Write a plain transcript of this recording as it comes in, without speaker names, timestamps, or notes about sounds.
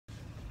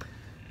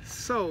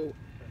So,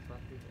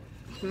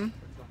 You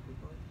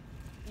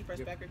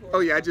press back record? oh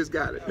yeah, I just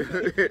got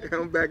it.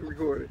 I'm back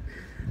recording.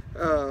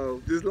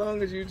 As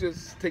long as you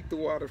just take the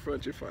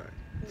waterfront, you're fine.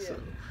 Yeah.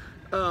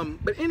 So,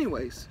 but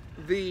anyways,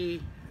 the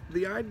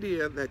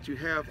idea that you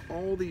have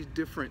all these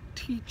different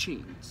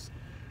teachings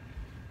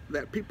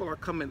that people are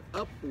coming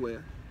up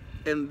with,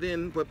 and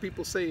then what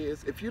people say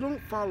is, if you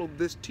don't follow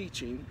this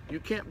teaching,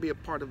 you can't be a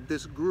part of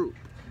this group.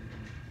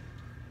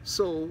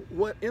 So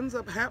what ends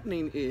up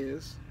happening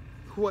is,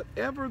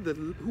 whoever the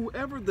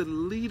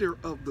leader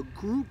of the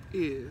group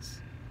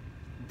is,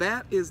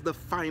 that is the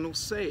final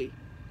say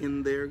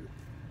in their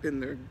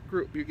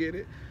group. You get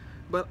it?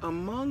 But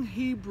among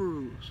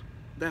Hebrews,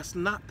 that's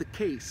not the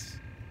case.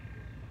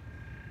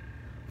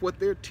 What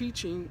they're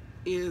teaching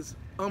is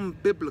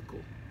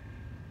unbiblical.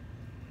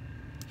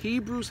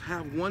 Hebrews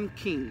have one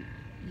king,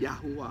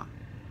 Yahuwah,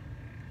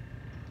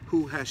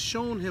 who has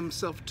shown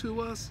himself to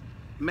us,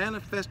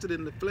 manifested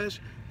in the flesh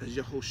as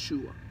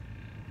Yehoshua.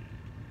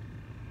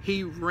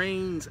 He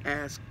reigns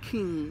as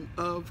King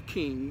of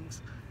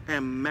kings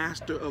and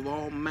Master of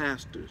all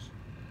masters,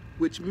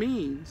 which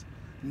means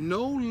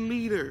no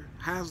leader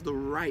has the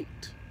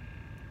right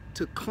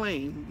to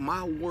claim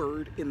my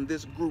word in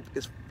this group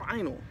is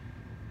final.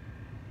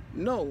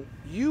 No,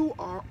 you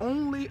are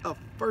only a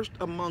first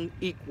among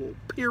equal,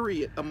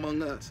 period,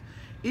 among us.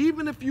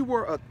 Even if you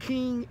were a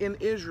king in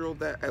Israel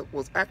that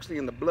was actually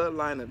in the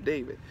bloodline of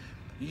David,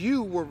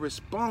 you were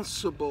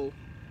responsible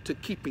to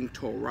keeping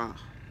Torah.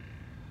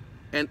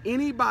 And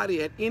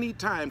anybody at any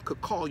time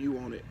could call you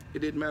on it. It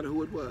didn't matter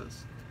who it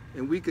was.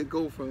 And we could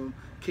go from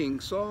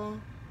King Saul,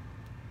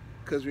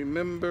 because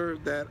remember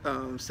that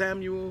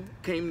Samuel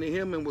came to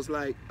him and was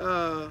like,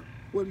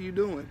 what are you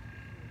doing?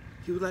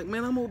 He was like,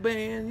 man, I'm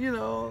obeying, you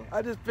know,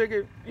 I just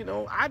figured, you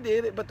know, I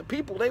did it, but the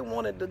people, they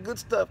wanted the good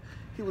stuff.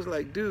 He was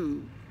like,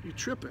 dude, you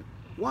tripping.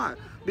 Why?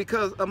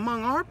 Because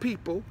among our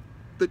people,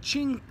 the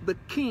king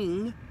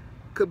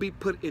could be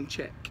put in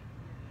check.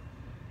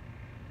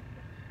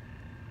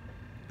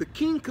 The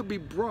king could be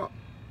brought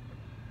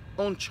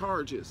on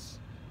charges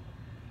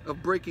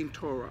of breaking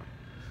Torah.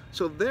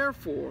 So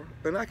therefore,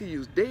 and I can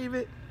use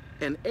David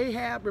and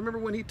Ahab. Remember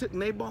when he took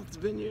Naboth's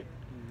vineyard?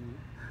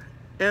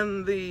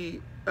 And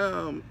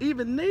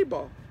even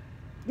Naboth,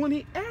 when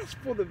he asked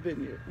for the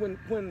vineyard,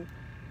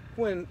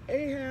 when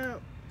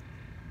Ahab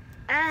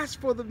asked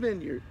for the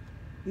vineyard,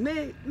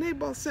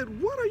 Naboth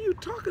said, what are you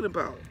talking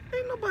about?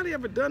 Ain't nobody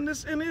ever done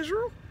this in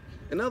Israel.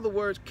 In other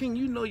words, king,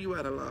 you know you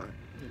out of line.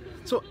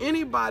 So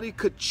anybody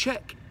could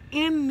check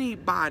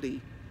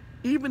anybody,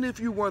 even if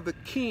you were the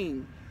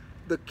king.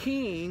 The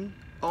king,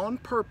 on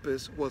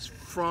purpose, was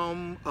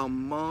from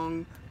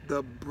among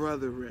the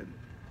brethren,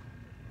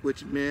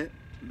 which meant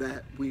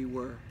that we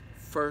were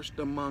first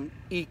among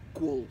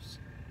equals.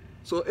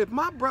 So if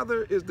my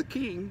brother is the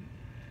king,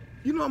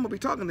 you know I'm gonna be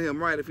talking to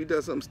him, right, if he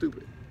does something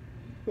stupid.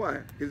 Why?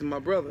 He's my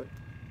brother.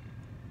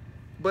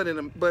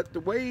 But the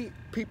way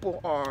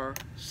people are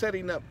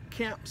setting up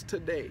camps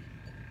today,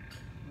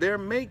 they're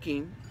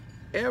making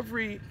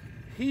every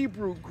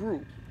Hebrew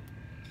group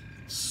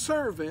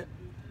servant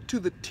to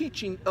the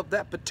teaching of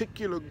that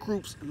particular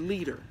group's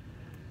leader.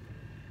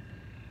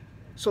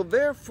 So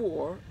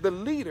therefore, the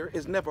leader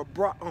is never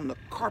brought on the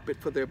carpet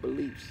for their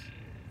beliefs.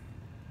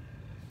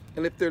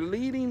 And if they're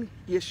leading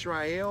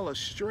Israel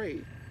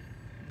astray,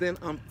 then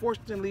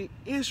unfortunately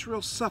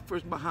Israel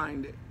suffers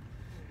behind it.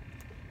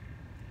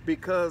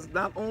 Because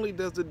not only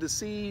does the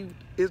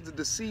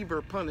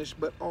deceiver punished,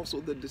 but also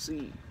the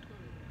deceived.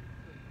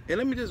 And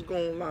let me just go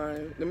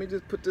online, let me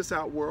just put this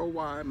out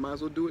worldwide, might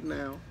as well do it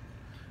now.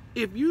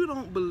 If you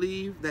don't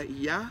believe that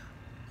Yah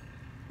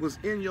was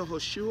in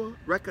Yehoshua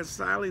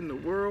reconciling the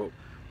world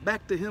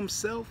back to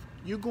himself,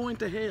 you're going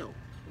to hell.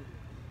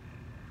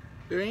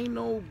 There ain't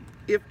no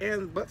ifs,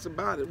 ands, buts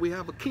about it. We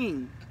have a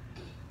king.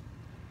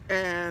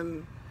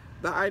 And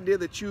the idea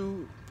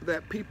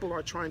that people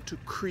are trying to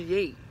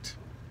create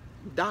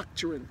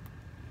doctrine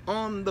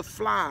on the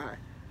fly.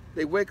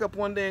 They wake up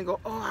one day and go,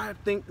 oh, I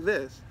think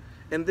this,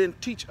 and then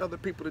teach other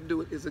people to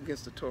do it is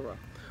against the Torah.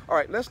 All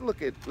right, let's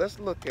look at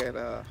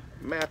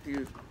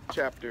Matthew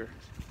chapter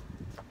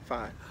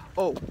 5.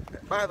 Oh,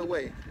 by the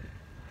way,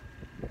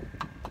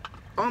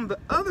 on the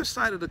other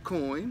side of the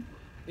coin,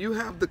 you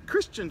have the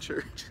Christian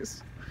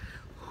churches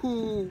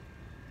who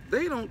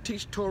they don't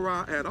teach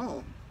Torah at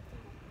all.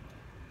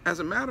 As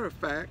a matter of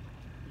fact,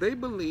 they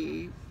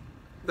believe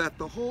that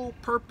the whole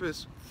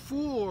purpose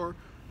for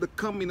the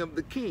coming of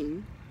the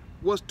king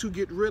was to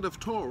get rid of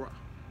Torah.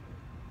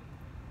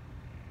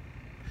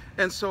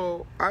 And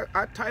so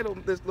I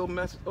titled this little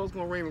message, oh, it's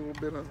going to rain a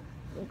little bit, huh?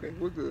 Okay,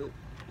 we're good.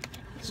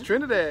 It's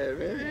Trinidad,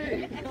 man.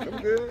 Hey,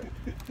 I'm good.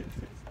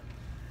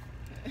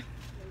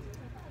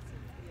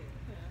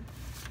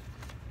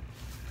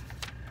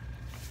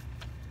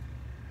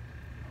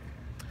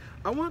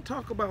 I want to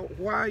talk about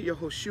why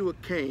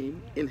Yehoshua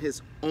came in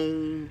his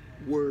own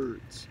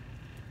words.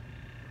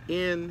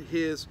 In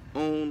his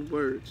own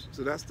words.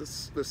 So that's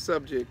the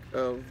subject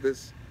of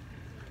this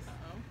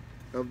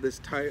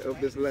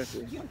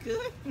lesson. You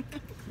good?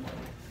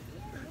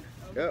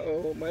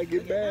 Uh-oh, might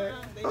get bad.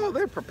 Oh,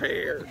 they're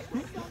prepared.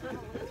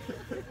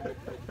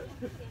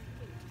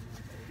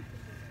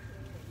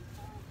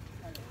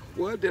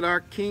 What did our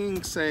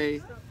King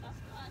say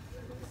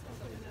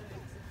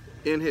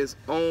in his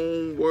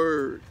own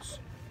words?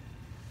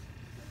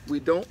 We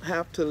don't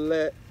have to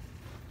let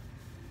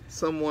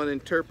someone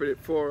interpret it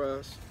for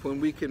us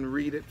when we can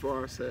read it for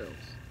ourselves.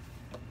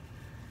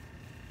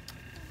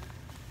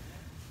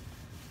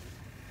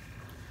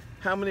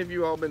 How many of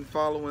you all been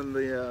following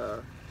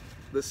the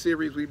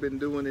series we've been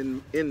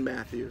doing in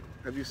Matthew?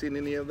 Have you seen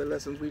any of the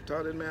lessons we've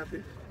taught in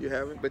Matthew? You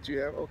haven't, but you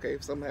have? Okay,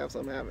 some have,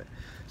 some haven't.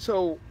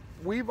 So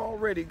we've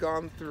already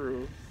gone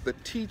through the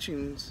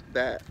teachings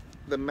that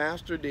the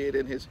Master did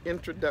in his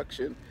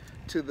introduction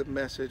to the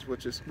message,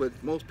 which is what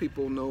most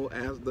people know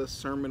as the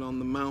Sermon on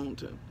the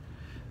Mountain.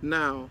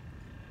 Now,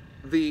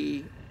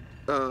 the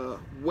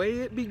way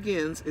it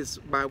begins is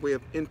by way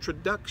of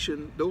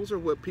introduction. Those are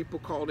what people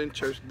call in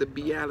church the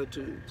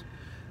Beatitudes.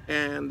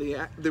 And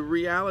the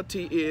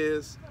reality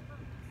is,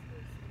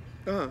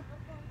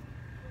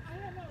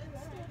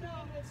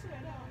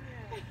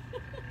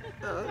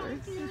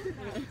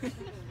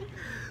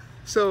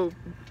 so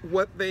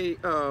what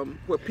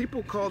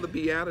people call the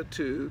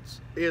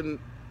Beatitudes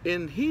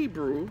in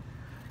Hebrew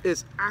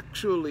is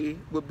actually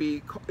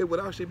it would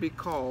actually be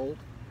called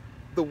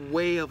the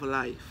way of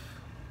life.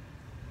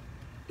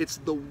 It's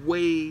the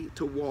way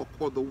to walk,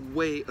 or the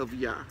way of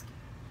Yah.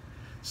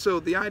 So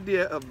the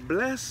idea of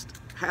blessed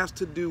has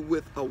to do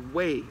with a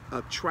way,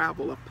 a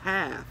travel, a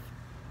path.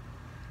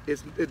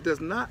 It does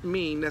not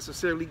mean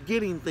necessarily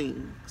getting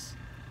things.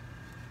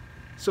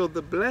 So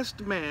the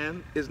blessed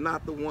man is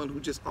not the one who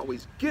just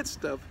always gets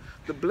stuff.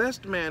 The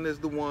blessed man is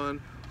the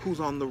one who's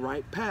on the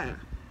right path.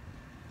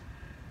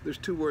 There's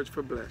two words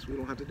for blessed. We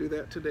don't have to do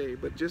that today,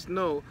 but just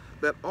know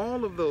that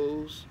all of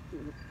those,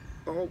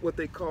 all what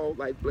they call,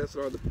 like blessed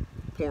are the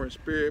poor in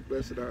spirit,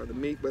 blessed are the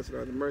meek, blessed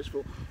are the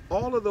merciful,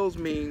 all of those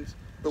means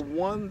the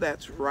one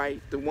that's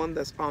right, the one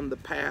that's on the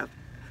path,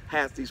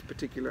 has these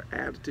particular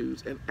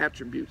attitudes and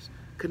attributes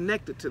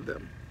connected to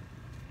them.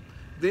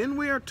 Then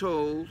we are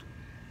told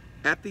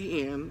at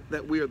the end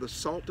that we are the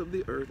salt of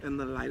the earth and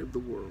the light of the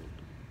world.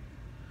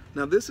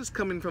 Now this is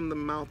coming from the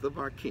mouth of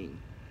our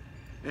King.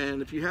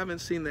 And if you haven't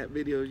seen that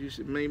video, you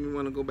should maybe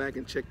want to go back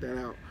and check that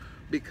out,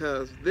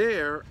 because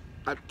there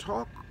I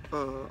talk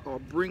or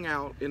bring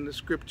out in the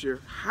scripture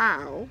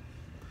how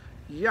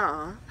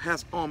Yah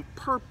has on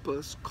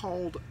purpose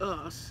called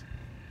us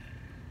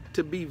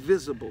to be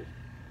visible.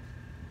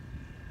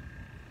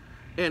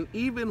 And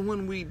even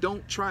when we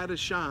don't try to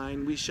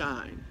shine, we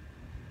shine.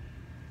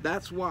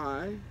 That's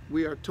why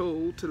we are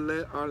told to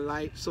let our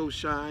light so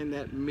shine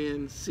that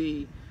men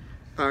see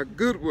our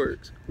good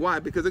works. Why?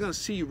 Because they're going to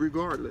see you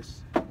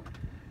regardless.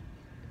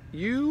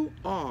 You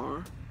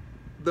are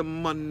the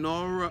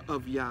menorah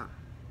of Yah.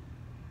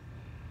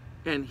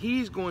 And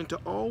he's going to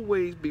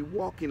always be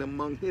walking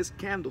among his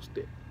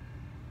candlestick.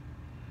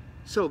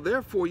 So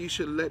therefore you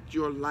should let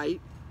your light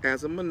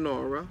as a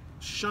menorah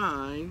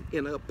shine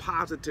in a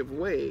positive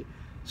way,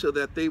 so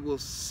that they will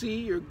see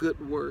your good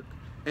work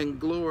and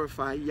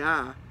glorify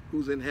Yah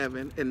who's in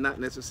heaven, and not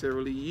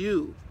necessarily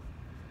you.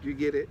 You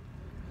get it?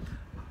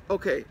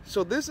 Okay,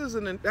 so this is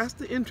that's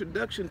the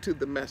introduction to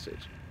the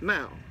message.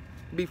 Now,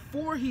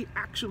 before he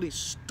actually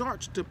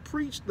starts to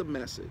preach the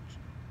message,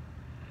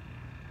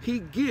 he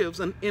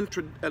gives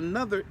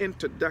another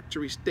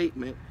introductory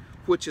statement,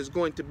 which is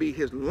going to be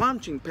his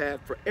launching pad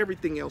for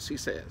everything else he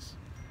says.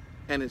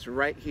 And it's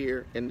right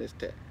here in this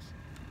text.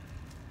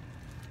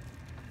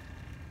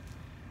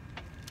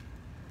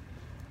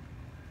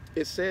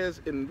 It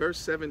says in verse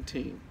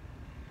 17,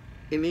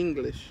 in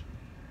English,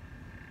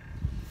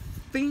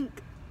 think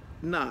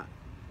not.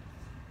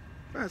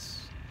 That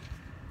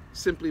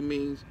simply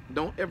means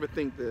don't ever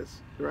think this,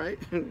 right?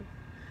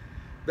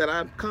 That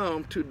I've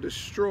come to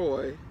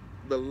destroy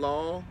the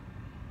law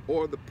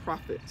or the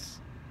prophets.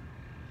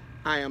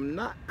 I am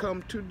not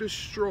come to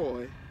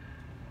destroy,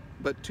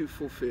 but to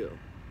fulfill.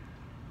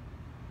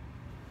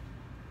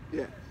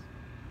 Yes.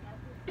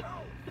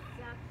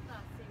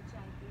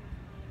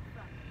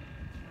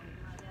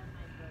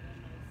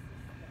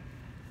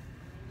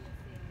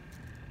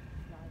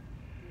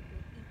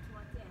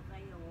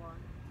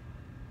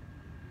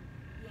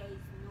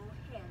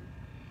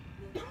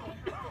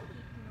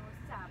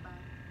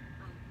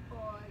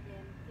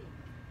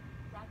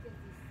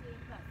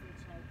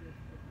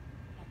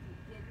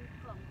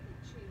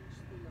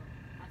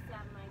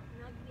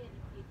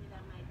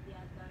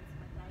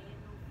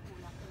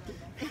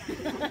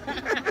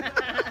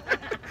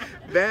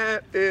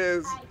 That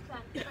is. I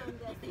can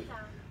understand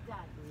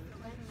that. So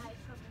when I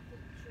come into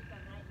the truth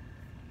and I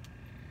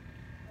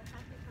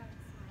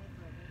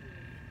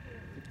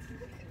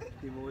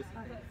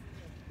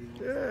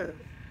Yeah.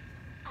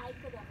 I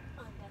could have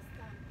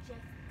understand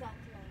just that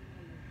line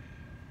where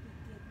he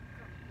didn't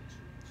come to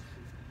church.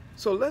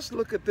 So let's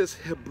look at this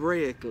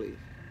Hebraically.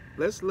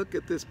 Let's look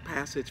at this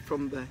passage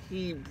from the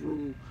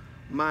Hebrew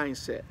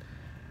mindset.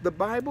 The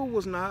Bible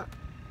was not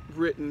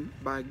written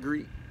by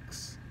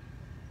Greeks.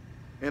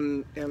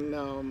 And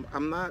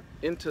I'm not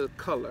into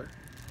color,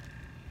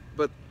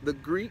 but the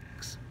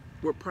Greeks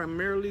were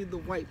primarily the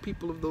white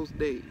people of those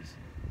days.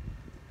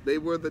 They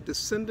were the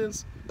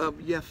descendants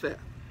of Japheth.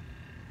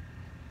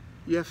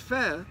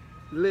 Japheth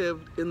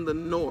lived in the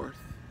north,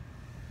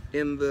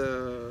 in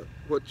the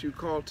what you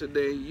call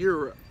today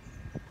Europe,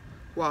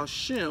 while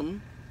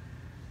Shem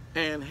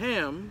and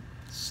Ham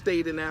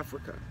stayed in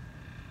Africa.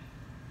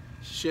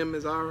 Shem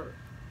is our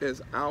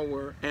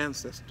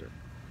ancestor.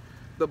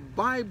 The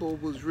Bible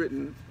was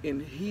written in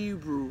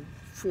Hebrew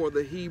for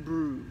the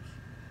Hebrews.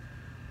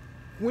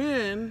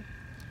 When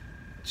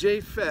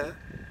Japheth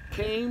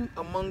came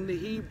among the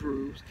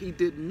Hebrews, he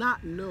did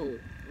not know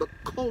the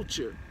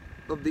culture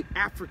of the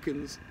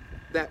Africans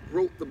that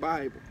wrote the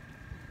Bible.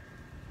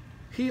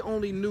 He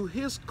only knew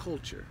his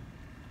culture.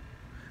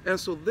 And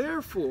so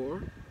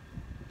therefore,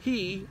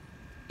 he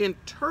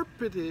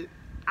interpreted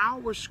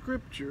our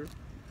scripture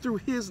through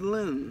his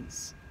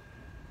lens.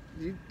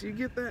 Do you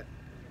get that?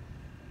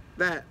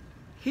 That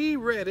he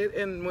read it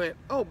and went,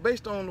 oh,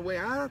 based on the way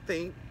I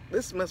think,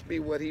 this must be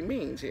what he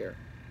means here.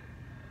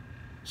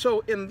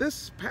 So in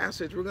this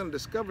passage, we're going to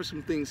discover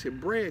some things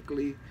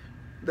Hebraically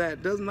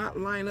that does not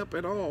line up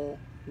at all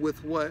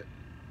with what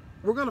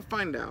we're going to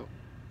find out.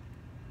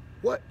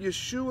 What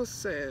Yeshua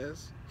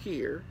says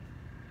here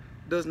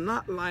does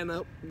not line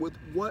up with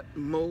what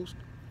most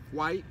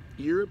white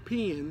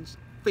Europeans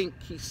think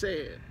he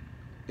said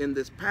in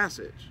this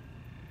passage.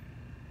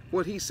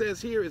 What he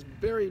says here is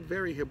very,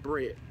 very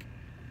Hebraic.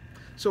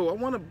 So I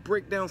want to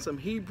break down some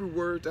Hebrew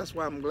words. That's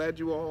why I'm glad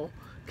you all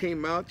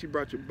came out. You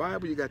brought your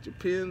Bible, you got your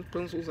pens,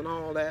 pencils, and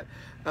all that.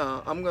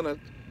 I'm going to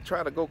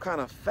try to go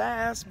kind of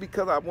fast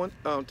because I want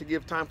to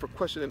give time for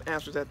question and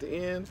answers at the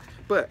end.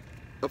 But,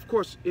 of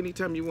course,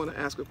 anytime you want to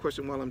ask a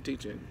question while I'm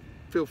teaching,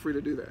 feel free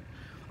to do that.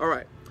 All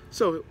right.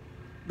 So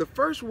the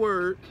first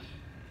word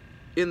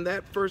in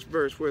that first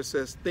verse where it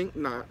says, think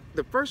not,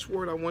 the first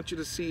word I want you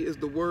to see is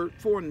the word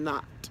for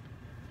not.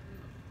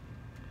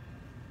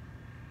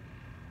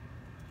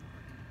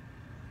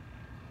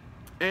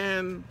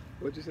 And,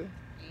 what'd you say?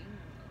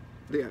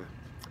 Yeah.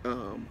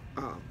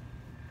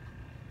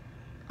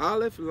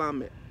 Aleph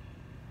Lamed.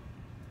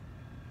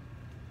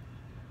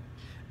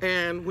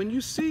 And when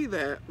you see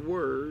that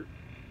word,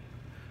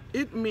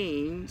 it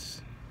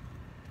means,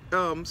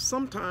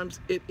 sometimes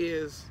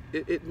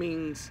it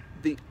means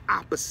the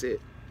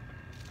opposite.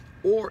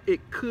 Or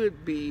it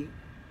could be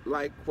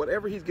like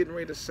whatever he's getting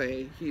ready to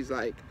say, he's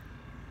like,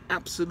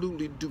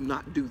 absolutely do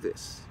not do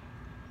this.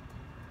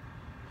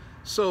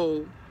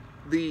 So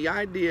the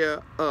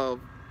idea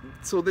of,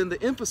 so then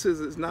the emphasis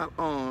is not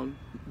on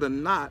the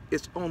not,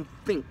 it's on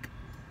think.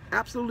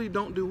 Absolutely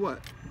don't do what?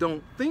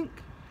 Don't think?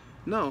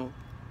 No.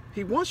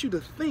 He wants you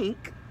to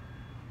think.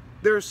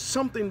 There's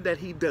something that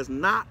he does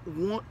not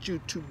want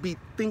you to be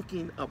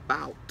thinking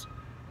about.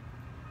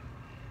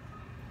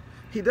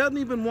 He doesn't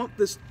even want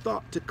this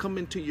thought to come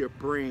into your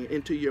brain,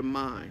 into your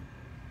mind.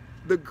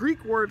 The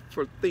Greek word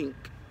for think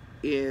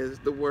is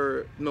the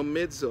word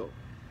nomidzo.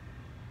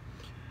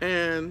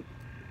 And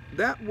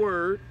that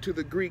word to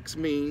the Greeks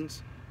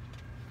means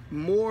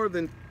more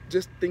than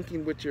just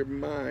thinking with your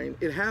mind.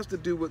 It has to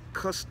do with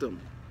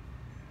custom.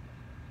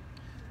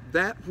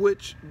 That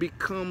which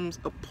becomes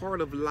a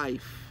part of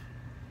life.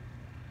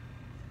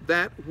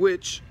 That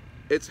which,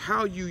 it's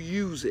how you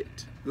use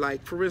it.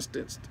 Like, for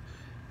instance,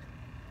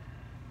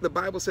 the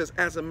Bible says,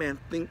 as a man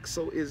thinks,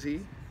 so is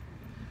he.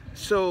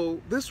 So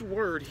this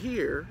word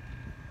here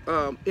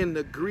in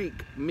the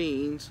Greek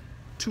means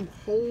to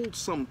hold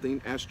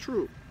something as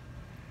true,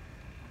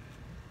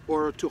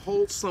 or to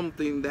hold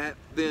something that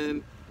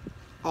then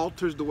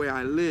alters the way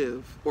I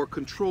live or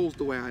controls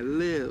the way I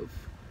live.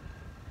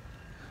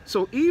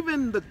 So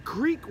even the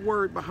Greek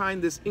word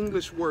behind this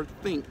English word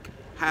think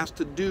has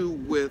to do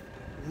with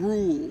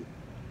rule,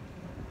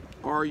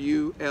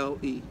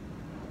 R-U-L-E.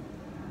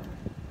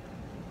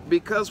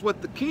 Because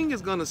what the king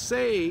is going to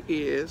say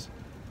is,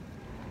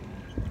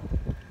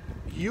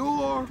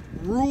 your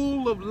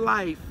rule of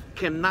life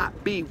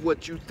cannot be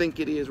what you think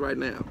it is right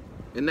now.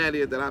 And that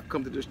is that I've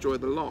come to destroy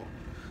the law.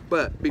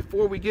 But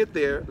before we get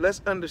there,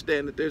 let's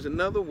understand that there's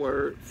another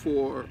word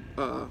for,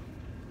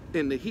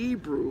 in the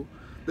Hebrew,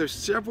 there's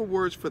several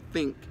words for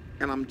think.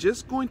 And I'm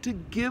just going to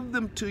give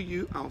them to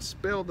you. I'll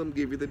spell them,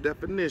 give you the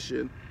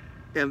definition,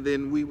 and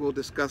then we will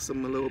discuss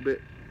them a little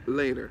bit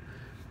later.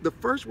 The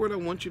first word I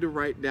want you to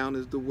write down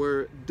is the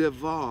word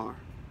devar.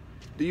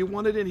 Do you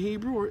want it in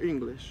Hebrew or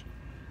English?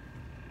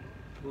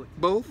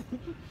 Both?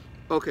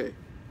 Okay.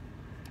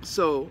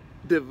 So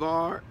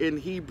devar in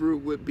Hebrew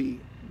would be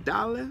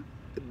dalet,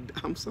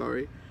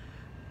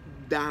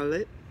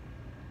 dalet,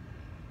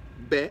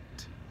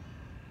 bet,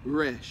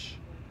 resh.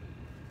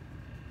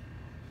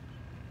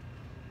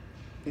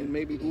 And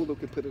maybe Udo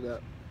could put it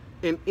up.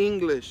 In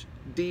English,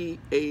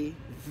 D-A-V-A-R.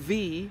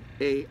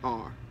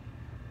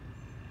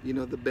 You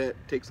know, the bet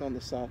takes on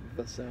the soft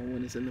sound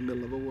when it's in the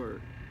middle of a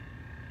word.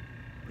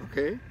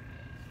 Okay?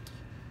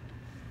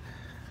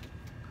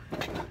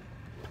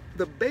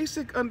 The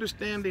basic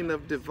understanding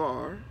of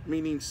devar,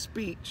 meaning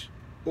speech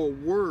or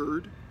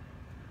word,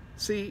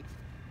 see,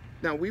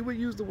 Now we would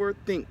use the word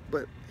think,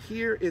 but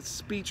here it's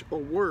speech or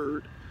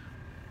word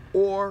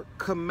or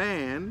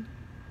command,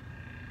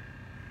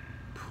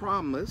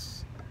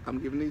 promise. I'm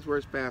giving these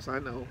words fast, I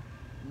know,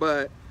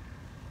 but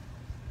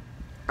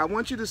I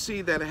want you to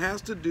see that it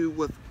has to do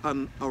with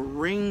an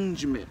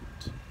arrangement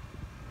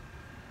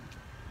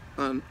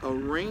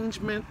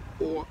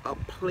or a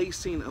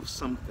placing of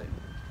something.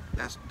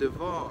 That's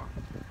devar.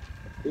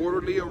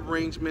 Orderly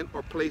arrangement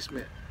or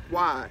placement.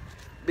 Why?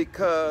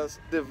 Because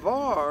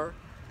devar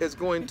is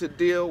going to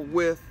deal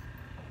with,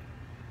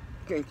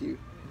 thank you,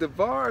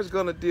 devar is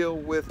going to deal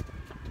with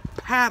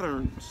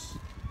patterns.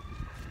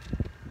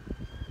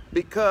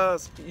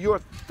 Because your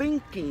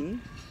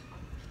thinking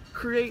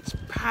creates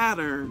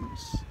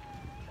patterns.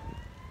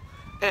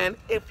 And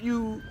if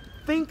you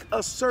think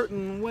a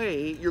certain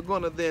way, you're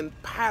going to then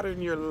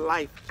pattern your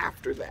life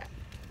after that.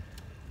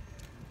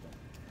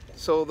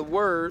 So the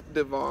word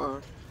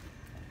devar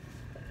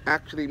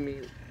actually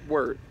means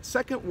word.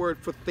 Second word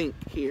for think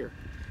here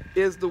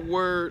is the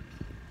word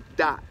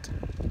dot.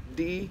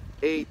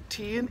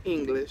 D-A-T in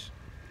English,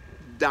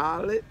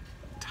 dalet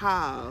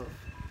tav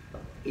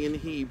in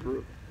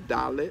Hebrew.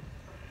 Dalet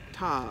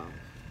tav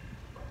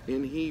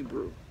in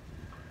Hebrew.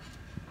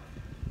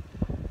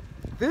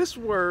 This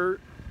word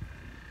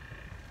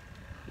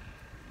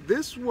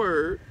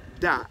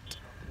dot,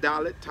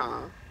 dalet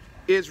tav,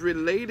 is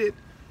related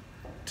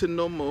to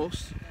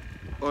nomos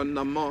or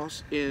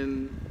namos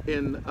in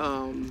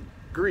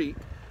Greek,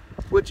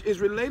 which is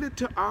related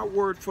to our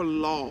word for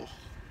law.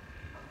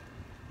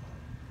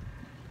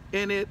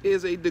 And it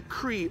is a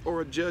decree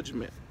or a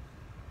judgment.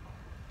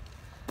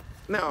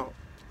 Now,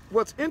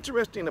 what's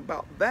interesting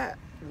about that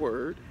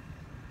word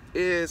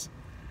is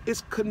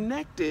it's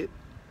connected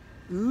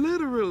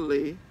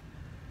literally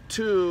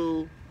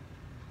to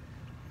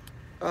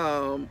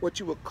what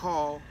you would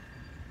call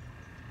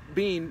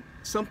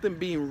something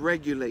being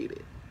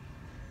regulated.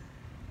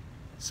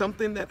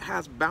 Something that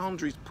has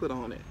boundaries put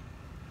on it.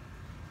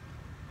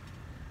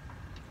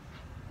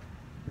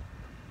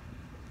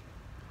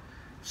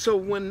 So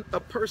when a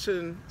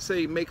person,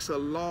 say, makes a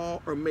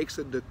law or makes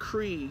a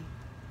decree,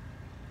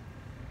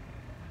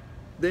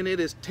 then it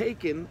is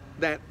taken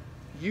that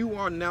you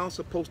are now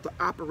supposed to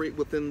operate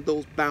within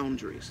those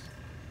boundaries.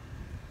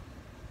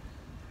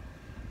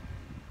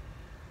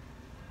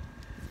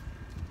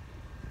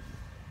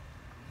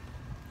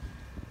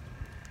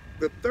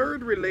 The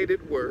third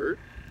related word,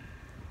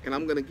 and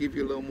I'm going to give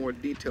you a little more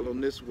detail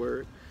on this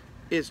word,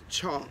 is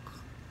chalk.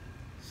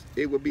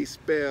 It would be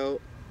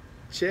spelled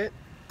chet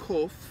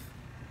kof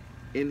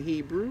in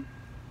Hebrew,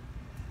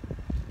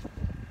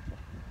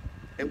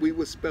 and we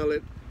would spell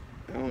it,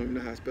 I don't even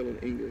know how to spell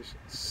it in English,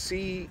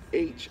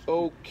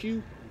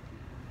 C-H-O-Q.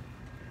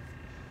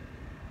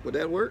 Would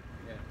that work?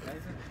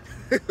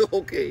 Yeah.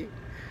 Okay.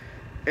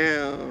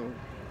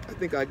 I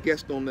think I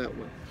guessed on that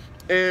one.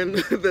 And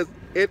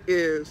it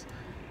is,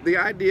 the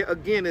idea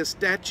again is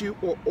statute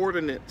or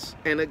ordinance,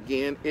 and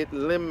again it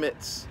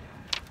limits.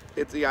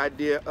 It's the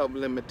idea of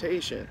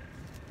limitation.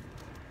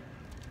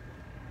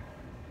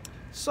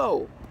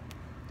 So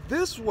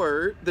this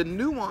word, the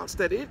nuance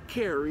that it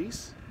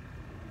carries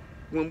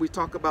when we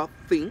talk about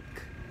think,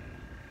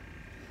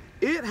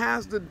 it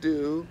has to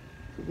do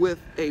with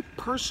a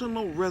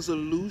personal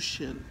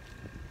resolution.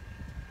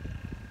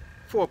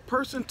 For a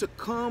person to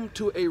come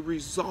to a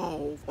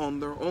resolve on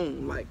their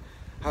own, like,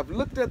 I've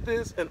looked at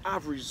this and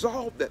I've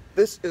resolved that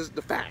this is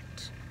the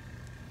fact,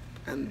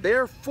 and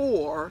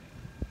therefore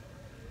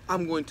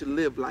I'm going to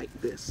live like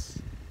this.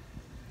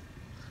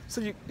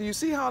 So you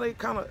see how they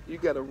kind of, you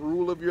got a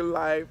rule of your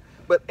life,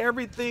 but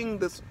everything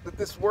that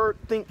this word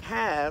think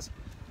has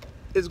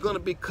is going to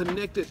be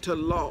connected to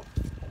law.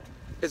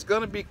 It's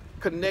going to be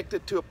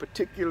connected to a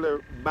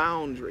particular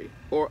boundary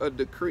or a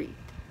decree.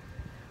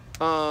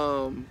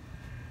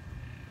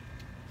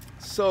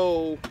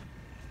 So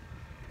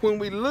when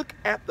we look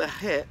at the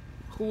het,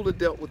 Hula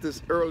dealt with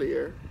this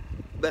earlier.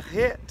 The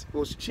het,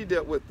 well, she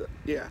dealt with the,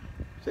 yeah,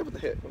 she dealt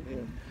with the het from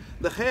here.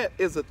 The het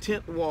is a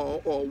tent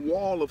wall or a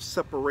wall of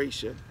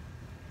separation.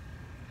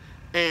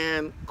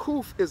 And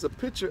Kuf is a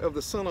picture of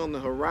the sun on the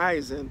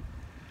horizon,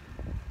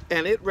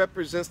 and it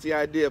represents the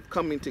idea of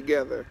coming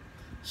together.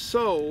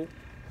 So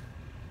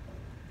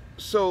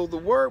the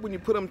word, when you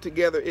put them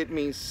together, it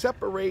means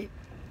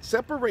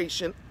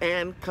separation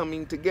and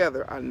coming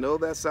together. I know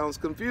that sounds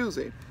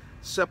confusing.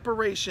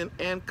 Separation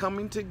and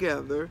coming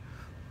together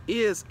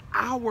is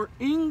our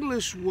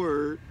English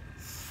word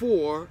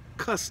for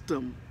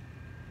custom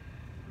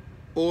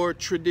or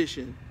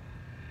tradition.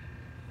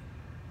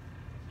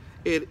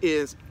 It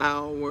is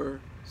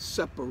our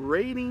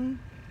separating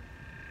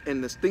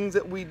and the things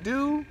that we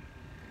do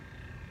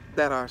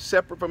that are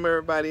separate from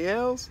everybody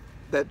else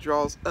that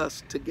draws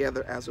us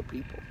together as a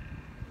people.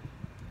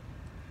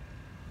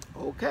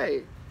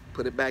 Okay,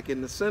 put it back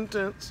in the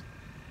sentence.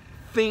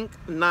 Think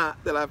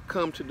not that I've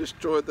come to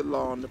destroy the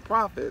law and the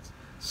prophets.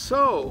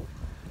 So,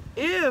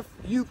 if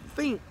you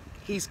think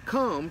he's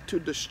come to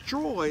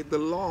destroy the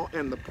law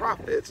and the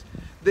prophets,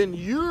 then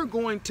you're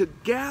going to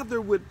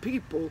gather with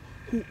people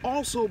who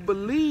also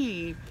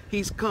believe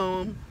he's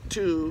come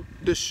to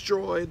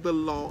destroy the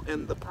law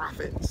and the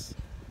prophets.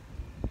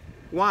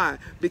 Why?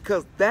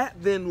 Because that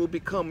then will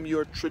become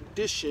your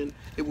tradition,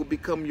 it will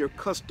become your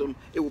custom,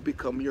 it will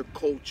become your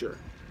culture.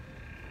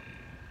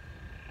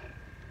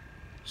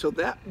 So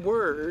that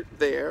word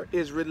there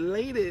is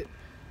related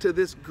to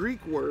this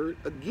Greek word,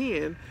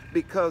 again,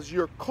 because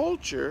your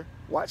culture,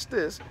 watch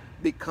this,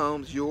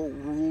 becomes your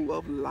rule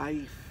of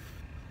life.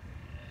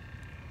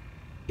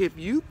 If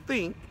you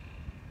think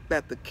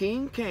that the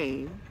king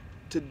came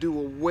to do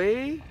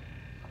away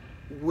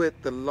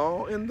with the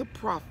law and the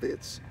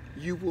prophets,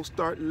 you will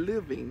start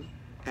living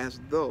as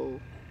though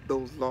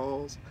those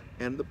laws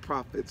and the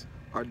prophets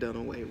are done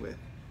away with.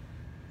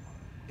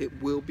 It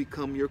will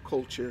become your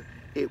culture.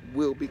 It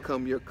will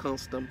become your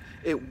custom.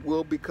 It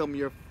will become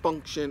your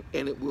function,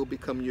 and it will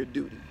become your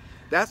duty.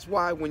 That's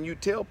why when you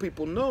tell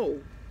people, no,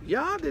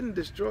 y'all didn't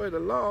destroy the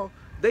law,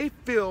 they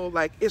feel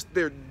like it's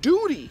their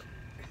duty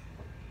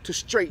to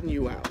straighten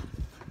you out.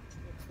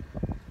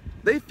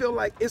 They feel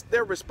like it's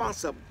their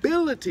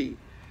responsibility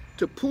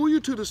to pull you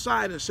to the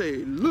side and say,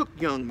 look,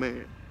 young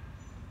man,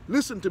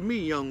 listen to me,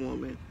 young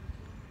woman.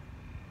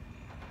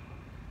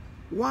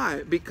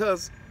 Why?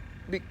 Because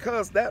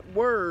that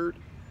word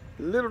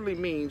literally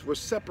means we're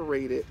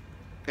separated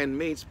and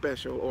made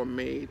special or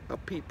made a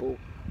people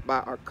by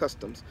our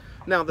customs.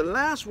 Now, the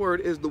last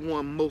word is the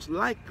one most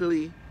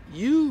likely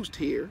used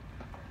here,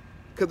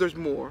 because there's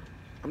more.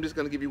 I'm just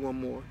going to give you one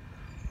more.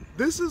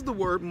 This is the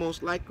word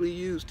most likely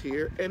used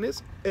here, and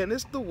it's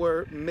the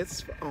word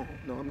mitzvah. Oh,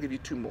 no, I'm going to give you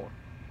two more.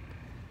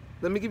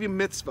 Let me give you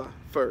mitzvah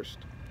first.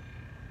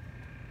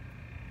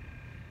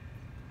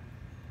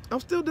 I'm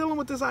still dealing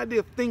with this idea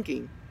of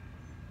thinking.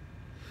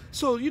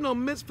 So, you know,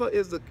 mitzvah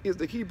is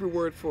the Hebrew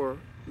word for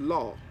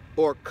law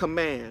or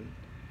command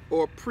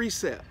or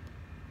precept.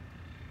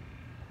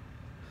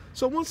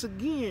 So once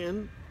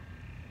again,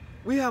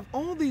 we have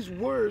all these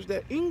words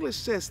that English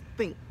says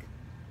think.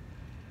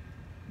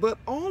 But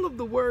all of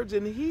the words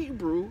in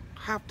Hebrew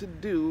have to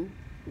do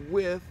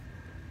with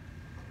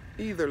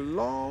either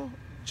law,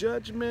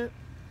 judgment,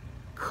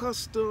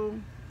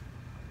 custom,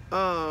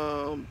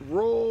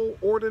 role,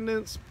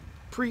 ordinance,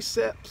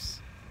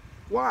 precepts.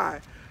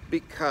 Why?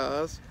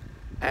 Because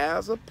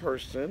as a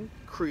person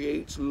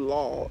creates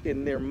law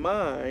in their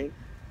mind,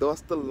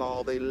 thus the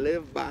law they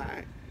live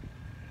by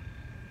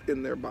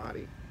in their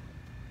body.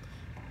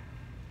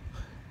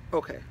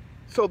 Okay,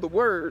 so the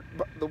word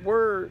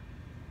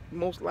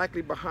most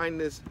likely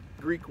behind this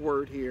Greek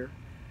word here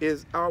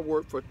is our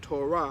word for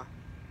Torah.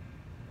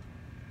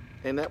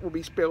 And that will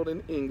be spelled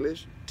in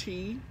English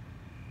T-O-R-A-H.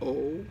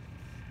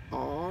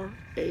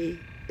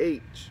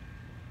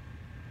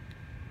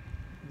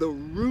 The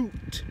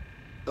root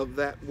of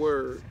that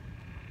word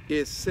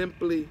is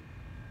simply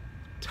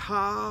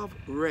Tav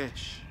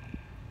Resh.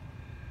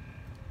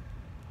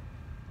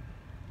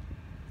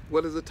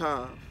 What is a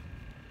Tav?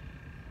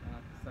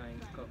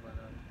 Signs covered.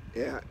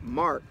 Yeah,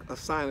 mark, a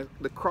sign of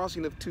the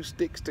crossing of two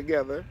sticks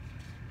together,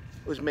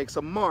 which makes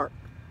a mark.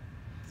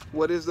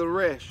 What is the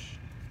Resh?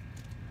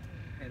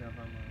 Head of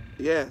a man.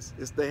 Yes,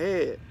 it's the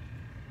head.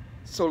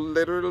 So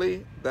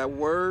literally, that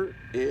word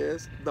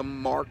is the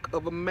mark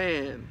of a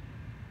man.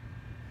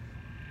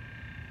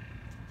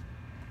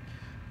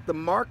 The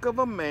mark of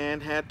a man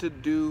had to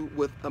do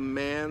with a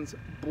man's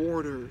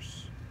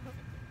borders.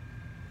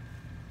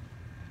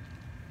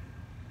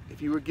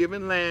 If you were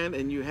given land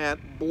and you had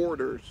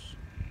borders,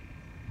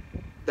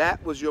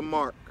 that was your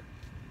mark.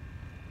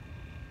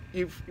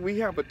 We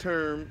have a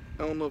term,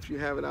 I don't know if you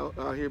have it out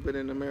here, but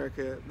in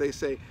America, they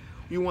say,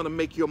 you want to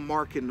make your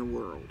mark in the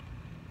world.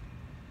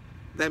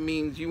 That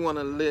means you want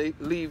to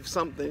leave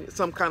something,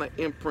 some kind of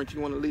imprint.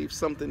 You want to leave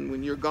something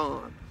when you're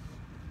gone.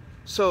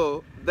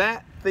 So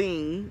that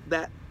thing,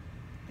 that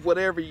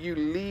whatever you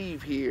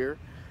leave here,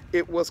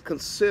 it was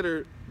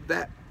considered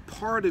that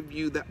part of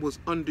you that was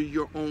under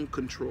your own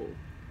control.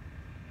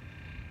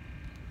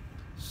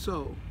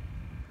 So,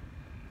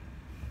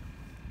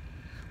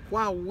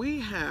 while we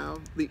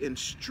have the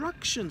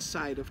instruction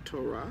side of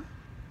Torah,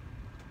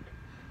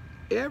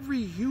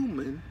 every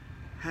human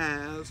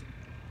has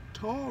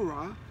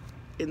Torah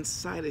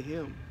inside of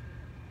him.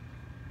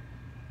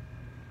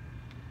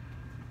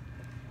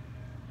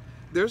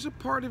 There's a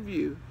part of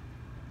you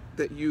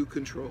that you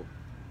control.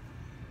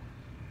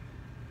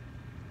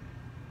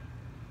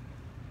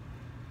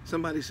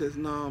 Somebody says,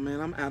 no,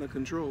 man, I'm out of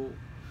control.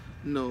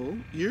 No,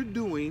 you're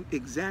doing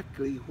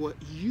exactly what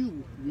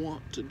you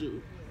want to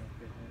do.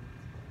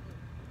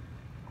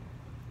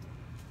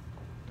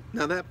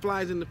 Now that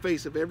flies in the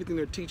face of everything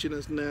they're teaching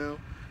us now,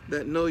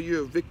 that no,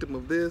 you're a victim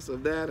of this,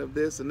 of that, of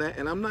this and that.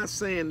 And I'm not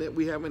saying that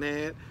we haven't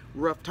had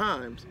rough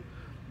times,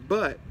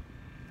 but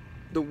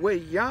the way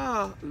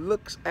Yah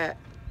looks at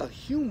a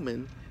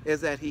human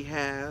is that he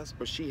has,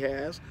 or she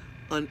has,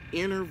 an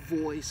inner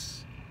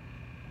voice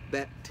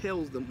that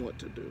tells them what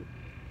to do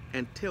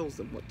and tells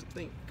them what to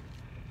think.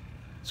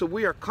 So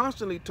we are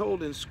constantly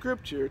told in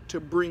Scripture to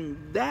bring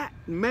that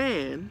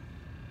man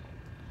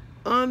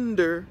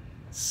under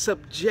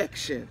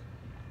subjection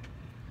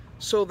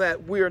so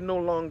that we are no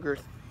longer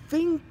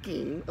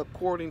thinking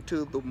according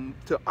to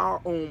our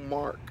own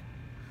mark,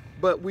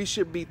 but we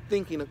should be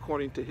thinking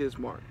according to his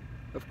mark.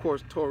 Of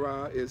course,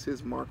 Torah is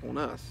his mark on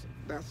us.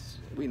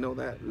 We know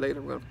that later.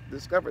 We'll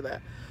discover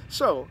that.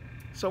 So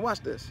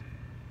watch this.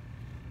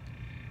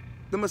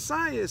 The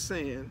Messiah is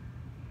saying,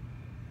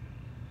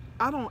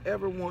 I don't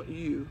ever want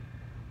you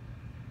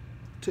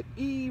to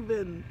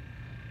even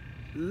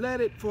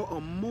let it for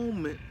a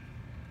moment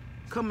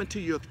come into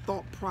your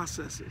thought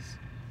processes,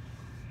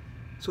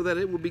 so that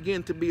it will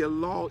begin to be a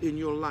law in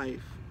your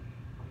life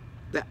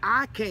that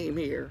I came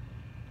here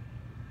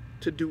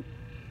to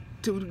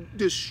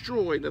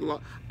destroy the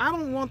law. I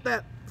don't want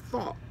that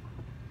thought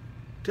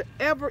to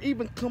ever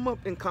even come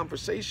up in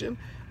conversation.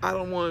 I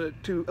don't want it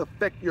to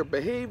affect your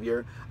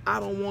behavior. I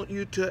don't want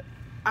you to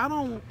I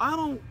don't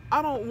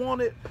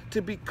want it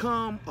to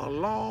become a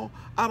law.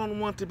 I don't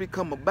want it to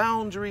become a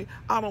boundary.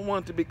 I don't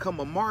want it to become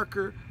a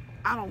marker.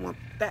 I don't want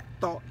that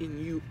thought in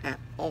you at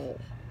all.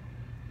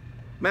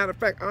 Matter of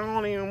fact, I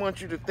don't even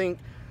want you to think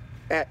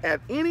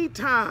at any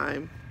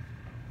time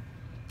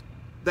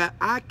that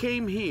I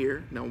came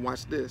here, now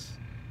watch this,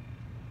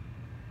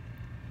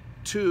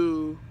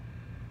 to,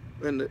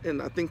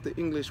 and I think the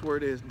English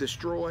word is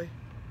destroy,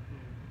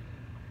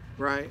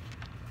 right?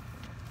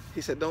 He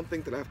said, don't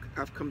think that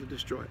I've come to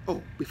destroy.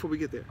 Oh, before we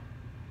get there,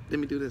 let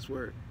me do this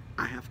word.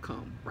 I have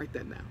come. Write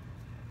that down.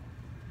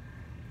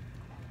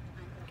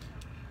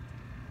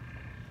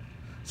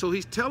 So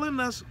he's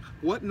telling us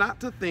what not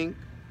to think.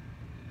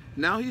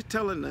 Now he's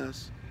telling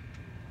us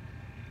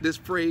this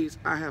phrase,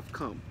 I have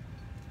come.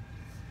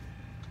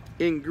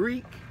 In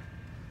Greek,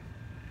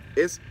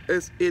 it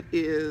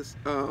is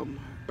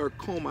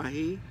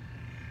erkomai,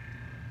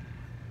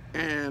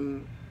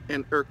 and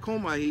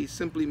erkomai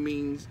simply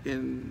means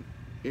in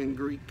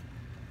Greek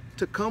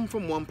to come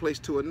from one place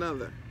to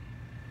another.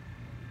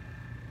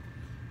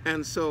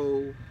 And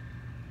so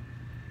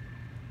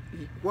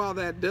while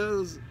that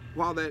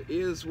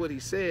is what he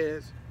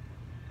says,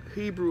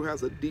 Hebrew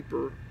has a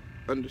deeper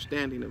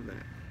understanding of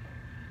that.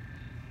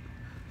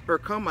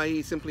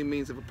 Erkomai simply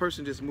means if a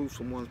person just moves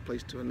from one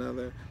place to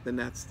another, then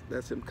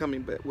that's him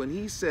coming. But when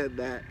he said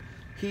that,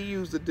 he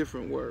used a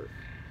different word.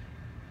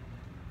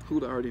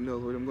 Who already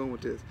knows where I'm going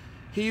with this?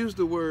 He used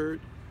the word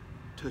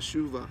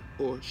teshuva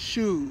or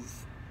shuv.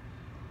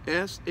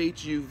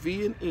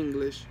 S-H-U-V in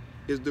English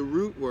is the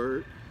root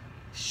word.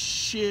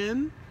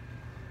 Shin,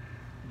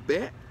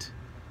 bet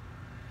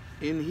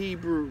in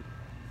Hebrew.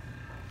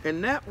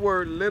 And that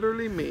word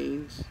literally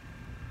means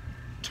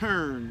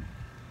turn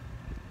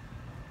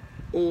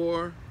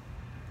or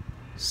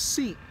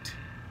seat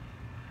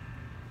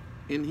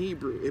in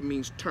Hebrew. It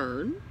means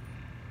turn,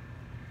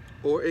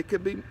 or it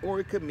could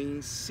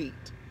mean seat.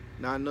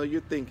 Now I know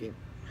you're thinking,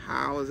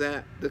 how is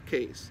that the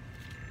case?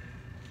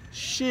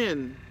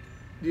 Shin.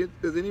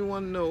 Does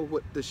anyone know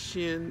what the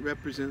shin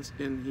represents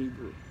in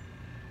Hebrew?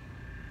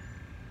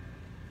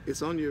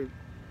 It's on your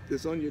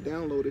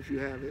download if you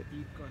have it.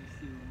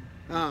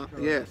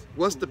 Yes.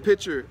 What's the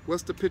picture?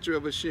 What's the picture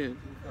of a shin?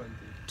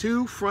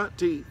 Two front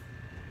teeth.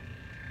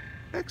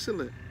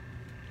 Excellent.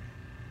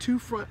 Two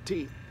front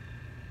teeth.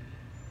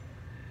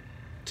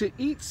 To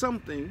eat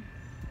something,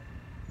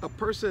 a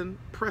person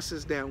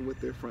presses down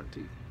with their front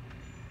teeth.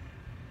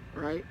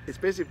 Right?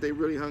 Especially if they're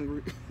really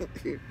hungry.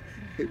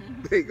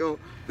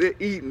 They're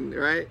eating,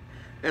 right?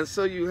 And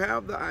so you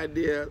have the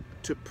idea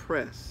to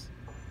press.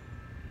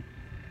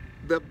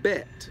 The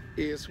bet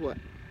is what?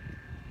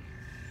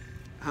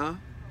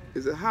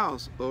 Is a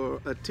house or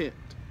a tent.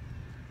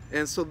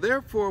 And so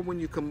therefore,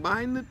 when you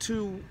combine the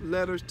two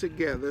letters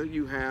together,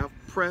 you have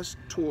press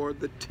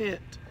toward the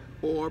tent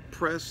or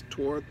press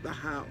toward the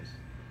house.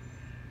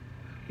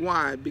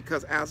 Why?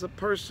 Because as a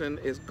person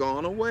is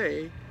gone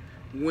away,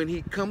 when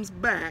he comes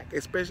back,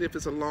 especially if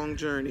it's a long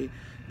journey,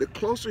 the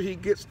closer he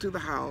gets to the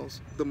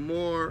house, the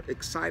more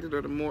excited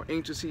or the more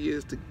anxious he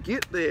is to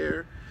get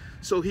there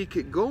so he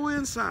could go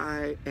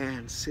inside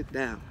and sit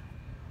down.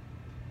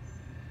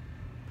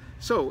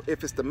 So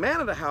if it's the man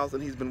of the house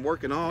and he's been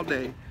working all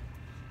day,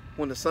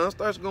 when the sun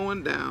starts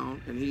going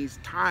down and he's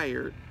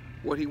tired,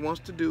 what he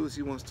wants to do is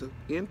he wants to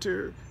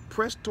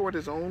press toward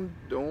his own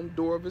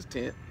door of his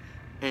tent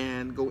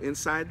and go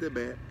inside the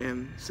bed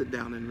and sit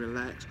down and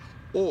relax.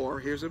 Or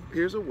here's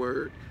a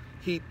word,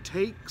 he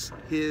takes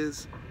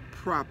his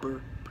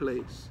proper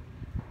place.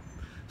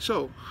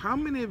 So how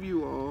many of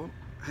you all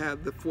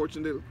had the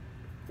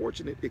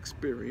fortunate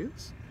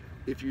experience,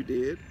 if you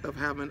did, of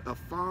having a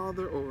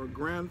father or a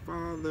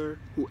grandfather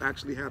who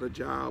actually had a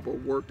job or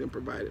worked and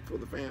provided for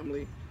the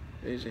family?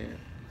 Raise your hand.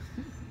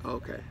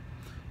 Okay.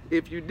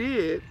 If you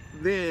did,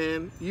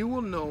 then you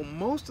will know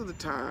most of the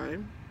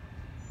time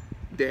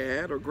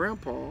dad or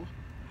grandpa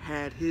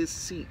had his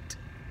seat.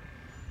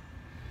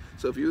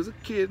 So if you was a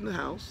kid in the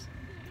house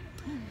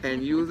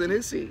and you was in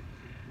his seat,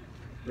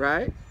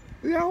 right?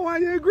 You know why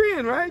you're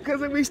agreeing, right?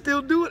 Because we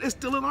still do it. It's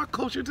still in our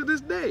culture to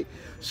this day.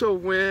 So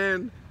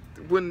when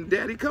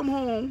daddy come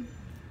home,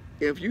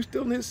 if you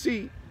still in his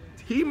seat,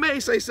 he may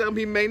say something,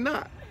 he may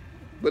not.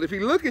 But if he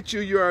look at you,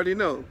 you already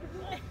know.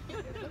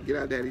 Get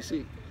out of daddy's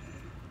seat.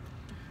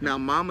 Now,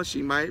 mama,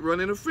 she might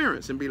run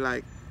interference and be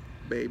like,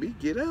 baby,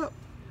 get up.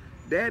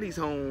 Daddy's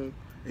home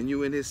and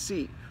you in his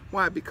seat.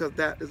 Why? Because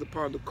that is a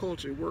part of the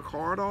culture. Work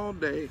hard all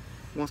day,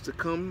 wants to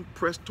come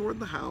press toward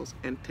the house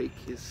and take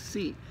his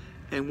seat.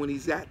 And when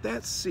he's at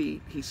that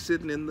seat, he's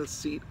sitting in the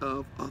seat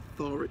of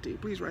authority.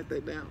 Please write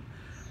that down.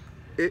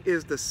 It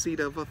is the seat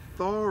of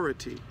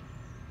authority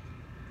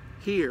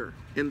here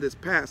in this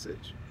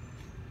passage.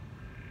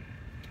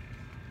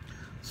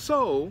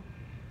 So,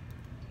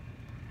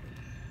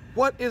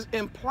 what is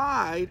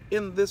implied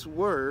in this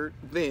word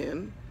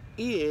then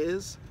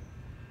is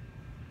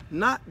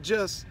not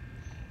just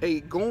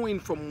a going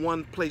from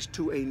one place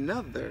to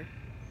another,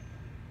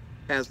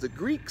 as the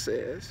Greek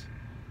says,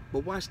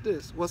 but watch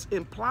this. What's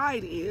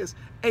implied is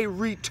a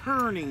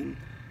returning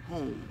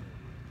home.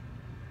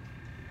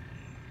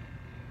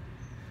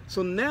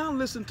 So now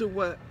listen to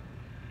what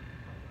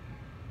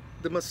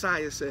the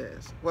Messiah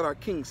says, what our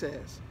King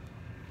says.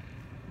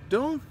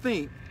 Don't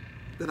think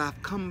that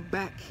I've come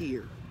back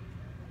here.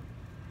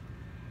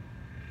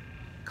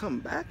 Come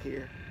back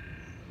here?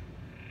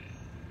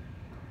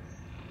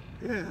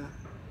 Yeah.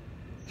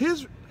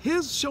 His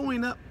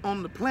showing up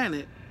on the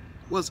planet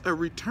was a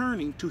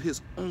returning to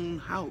his own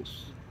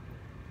house.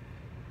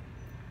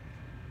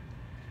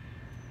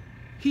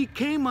 He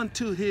came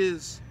unto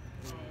his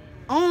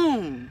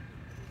own,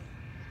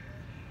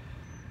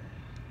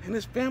 and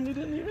his family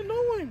didn't even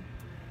know him.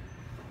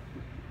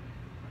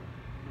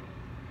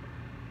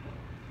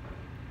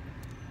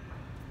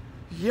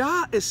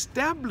 Yah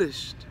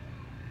established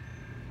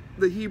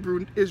the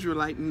Hebrew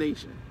Israelite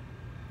nation.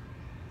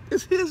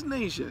 It's his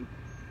nation.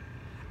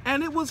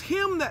 And it was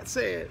him that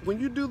said, when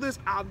you do this,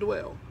 I'll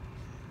dwell.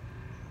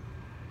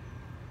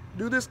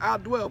 Do this, I'll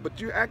dwell. But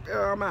you act,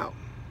 I'm out.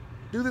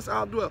 Do this,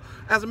 I'll dwell.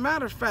 As a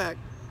matter of fact,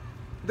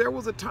 there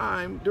was a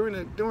time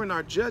during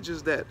our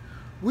judges that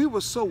we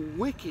were so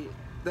wicked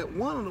that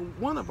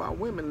one of our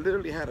women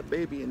literally had a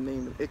baby and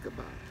named him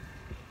Ichabod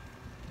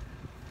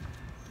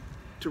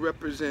to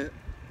represent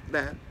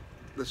that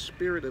the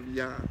spirit of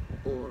Yah,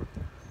 or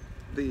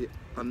the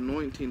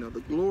anointing or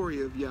the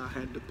glory of Yah,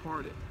 had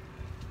departed.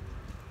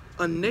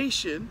 A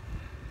nation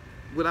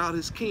without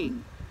his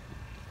king.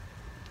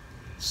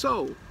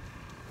 So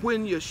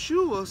when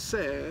Yeshua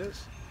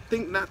says,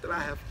 think not that I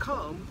have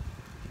come,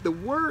 the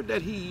word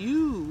that he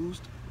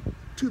used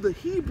to the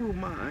Hebrew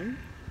mind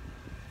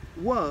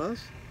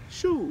was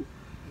shu.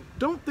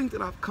 Don't think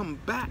that I've come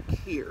back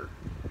here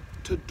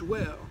to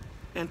dwell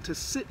and to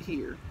sit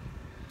here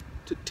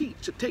to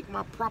teach, to take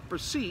my proper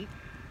seat.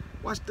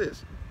 Watch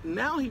this.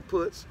 Now he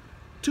puts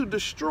to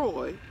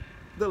destroy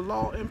the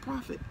law and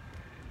prophet.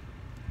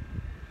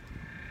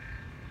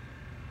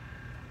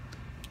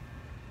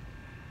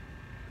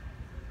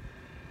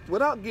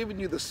 Without giving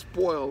you the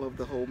spoil of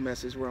the whole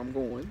message where I'm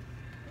going,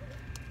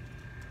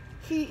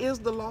 he is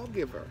the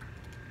lawgiver.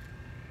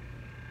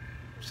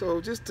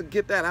 So just to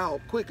get that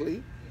out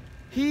quickly,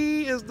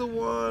 he is the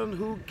one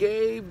who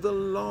gave the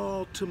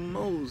law to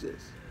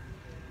Moses.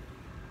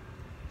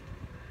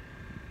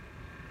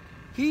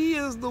 He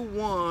is the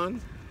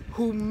one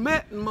who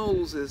met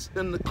Moses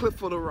in the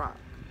cliff of the rock.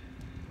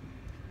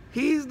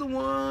 He's the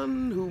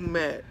one who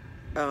met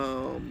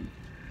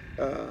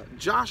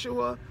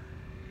Joshua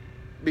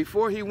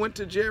before he went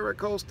to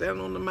Jericho,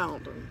 standing on the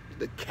mountain,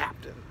 the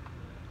captain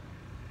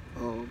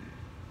of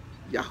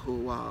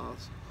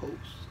Yahuwah's host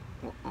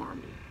or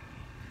army.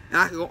 And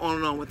I can go on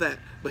and on with that.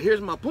 But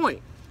here's my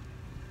point.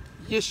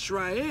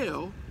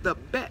 Yisrael, the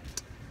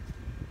Bet,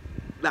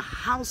 the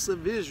house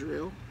of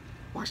Israel,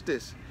 watch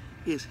this,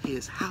 is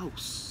his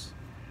house.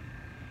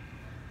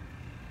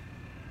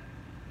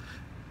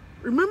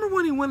 Remember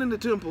when he went in the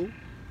temple,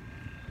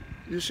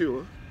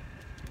 Yeshua,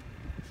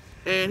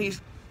 and he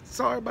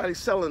saw everybody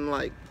selling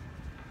like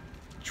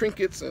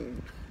trinkets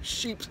and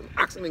sheep and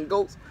oxen and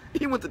goats.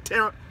 He went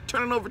to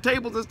turning over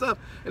tables and stuff,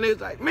 and they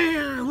was like,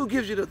 man, who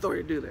gives you the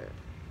authority to do that?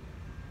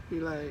 He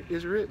like,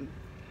 it's written,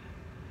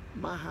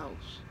 my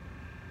house.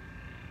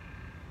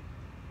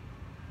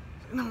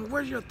 No,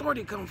 where's your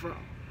authority come from?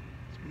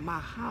 It's my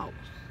house.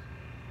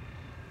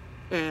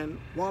 And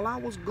while I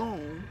was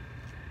gone,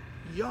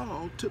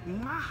 y'all took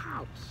my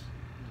house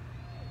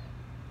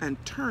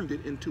and turned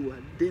it into a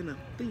den of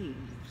thieves.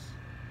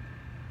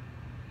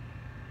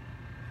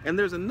 And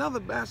there's another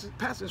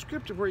passage in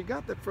scripture where he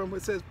got that from, where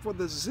it says, for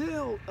the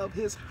zeal of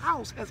his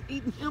house has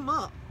eaten him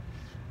up.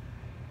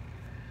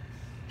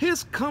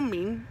 His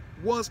coming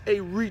was a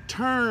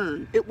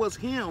return. It was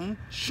him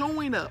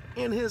showing up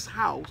in his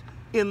house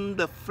in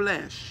the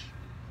flesh.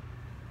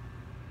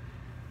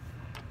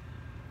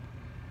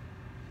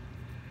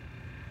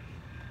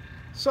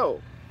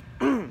 So,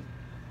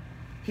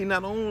 he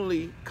not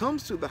only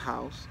comes to the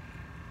house,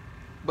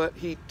 but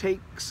he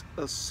takes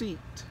a seat.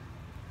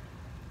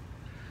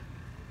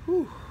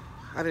 Whew,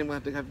 I didn't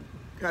want to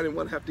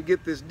have to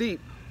get this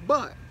deep,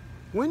 but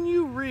when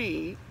you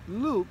read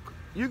Luke,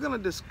 you're going to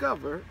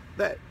discover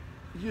that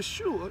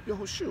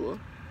Yahushua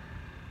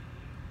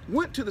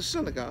went to the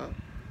synagogue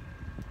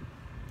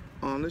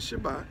on the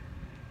Shabbat,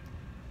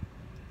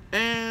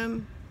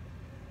 and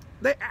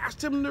they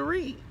asked him to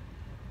read.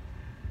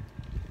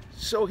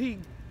 So he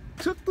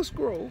took the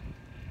scroll,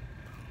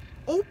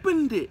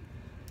 opened it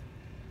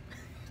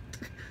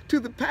to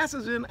the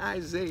passage in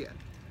Isaiah.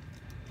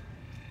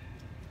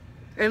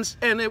 And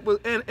it was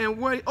and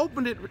where he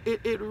opened it,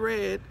 it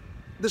read,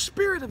 "The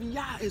Spirit of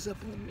Yah is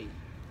upon me.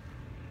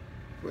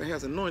 For he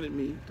has anointed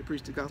me to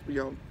preach the gospel."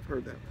 Y'all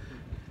heard that.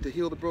 To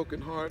heal the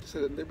broken heart,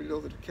 set at liberty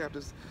those that are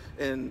captives,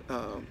 and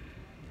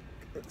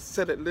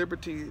set at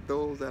liberty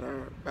those that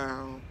are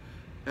bound,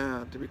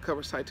 to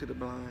recover sight to the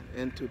blind,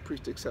 and to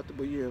preach the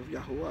acceptable year of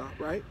Yahuwah,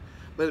 right?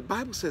 But the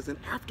Bible says, and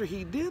after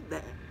he did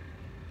that,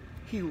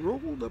 he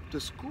rolled up the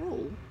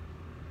scroll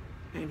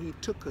and he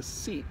took a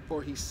seat,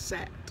 or he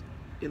sat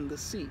in the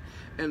seat.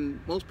 And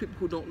most people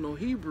who don't know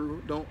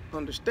Hebrew don't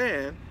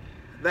understand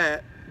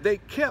that they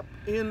kept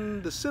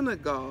in the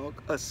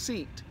synagogue a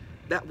seat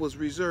that was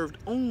reserved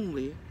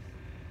only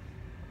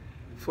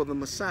for the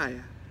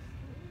Messiah,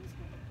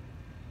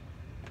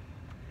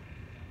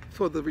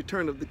 for the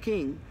return of the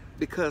king,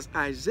 because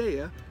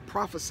Isaiah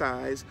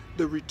prophesies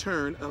the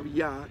return of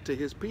Yah to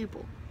his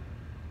people.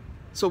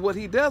 So what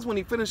he does when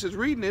he finishes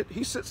reading it,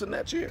 he sits in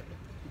that chair.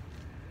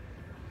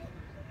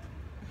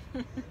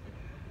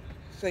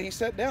 So he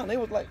sat down. They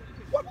was like,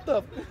 what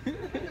the?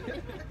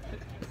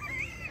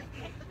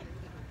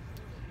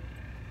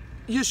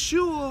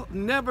 Yeshua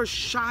never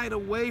shied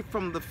away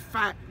from the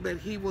fact that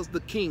he was the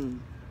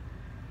king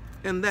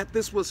and that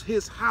this was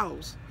his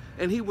house,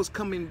 and he was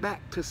coming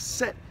back to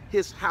set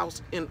his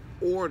house in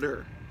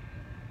order.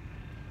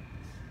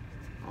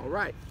 All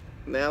right,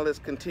 now let's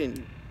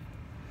continue.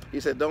 He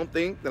said, don't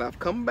think that I've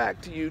come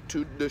back to you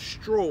to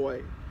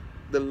destroy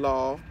the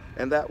law.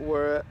 And that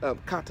word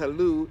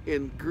katalu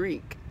in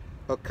Greek,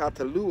 or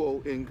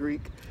kataluo in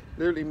Greek,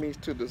 literally means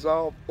to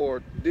dissolve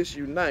or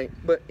disunite.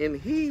 But in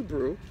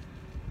Hebrew,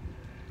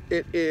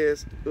 it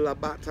is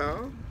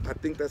labata. I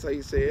think that's how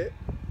you say it.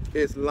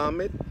 It's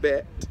lamed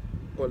bet,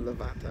 or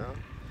lavata.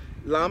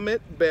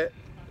 Lamed bet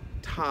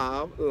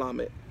tav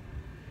lamed.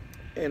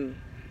 And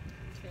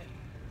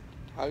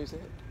how you say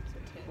it?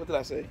 What did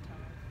I say?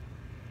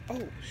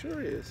 Oh,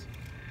 sure is.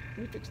 Let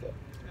me fix that.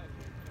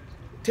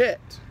 Tet.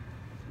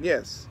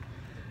 Yes.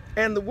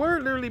 And the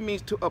word literally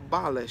means to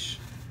abolish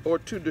or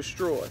to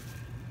destroy.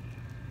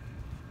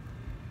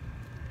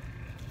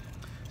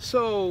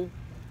 So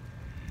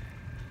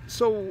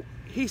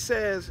he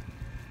says,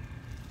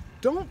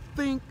 don't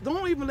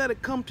even let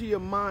it come to your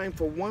mind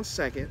for 1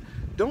 second.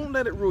 Don't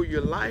let it rule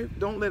your life.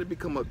 Don't let it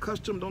become a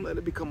custom. Don't let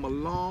it become a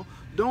law.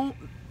 Don't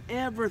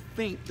ever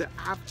think that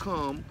I've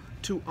come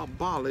to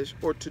abolish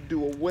or to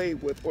do away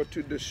with or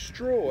to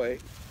destroy.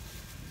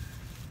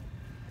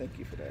 Thank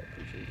you for that.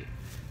 Appreciate it.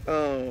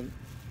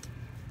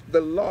 The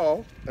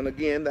law, and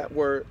again that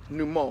word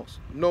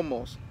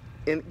nomos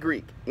in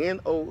Greek,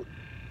 N-O-M-O-S.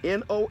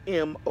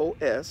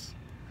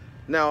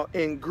 Now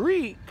in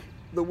Greek,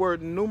 the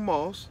word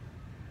nomos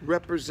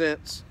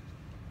represents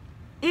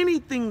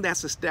anything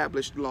that's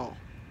established law.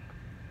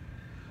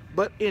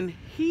 But in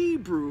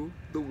Hebrew,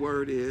 the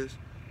word is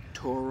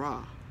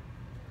Torah.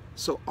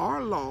 So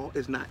our law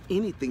is not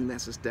anything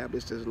that's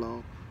established as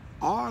law.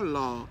 Our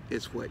law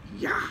is what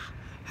Yah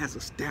has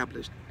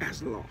established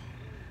as law.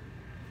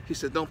 He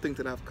said, don't think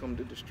that I've come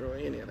to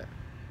destroy any of that.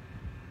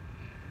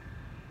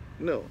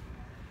 No.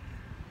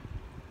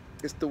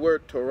 It's the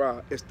word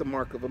Torah. It's the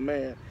mark of a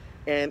man.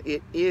 And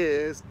it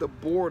is the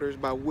borders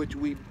by which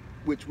we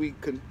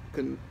can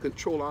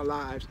control our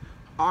lives.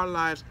 Our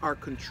lives are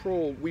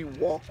controlled. We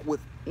walk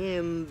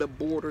within the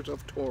borders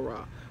of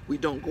Torah. We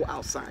don't go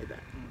outside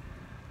that.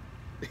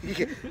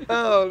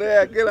 Oh,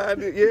 yeah, good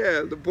idea.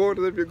 Yeah, the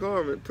borders of your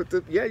garment.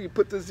 You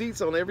put the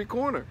zeets on every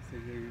corner.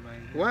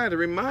 Why? To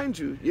remind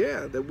you,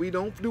 yeah, that we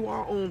don't do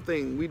our own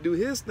thing. We do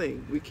his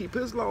thing. We keep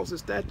his laws and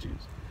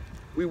statutes.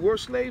 We were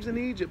slaves in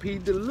Egypt. He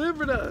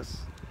delivered us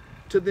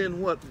to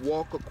then what?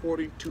 Walk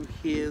according to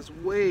his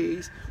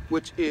ways,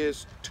 which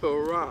is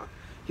Torah.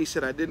 He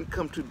said, I didn't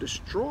come to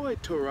destroy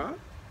Torah.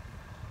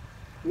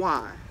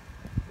 Why?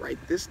 Write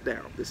this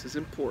down. This is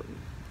important.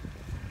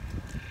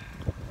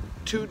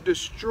 To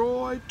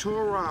destroy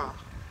Torah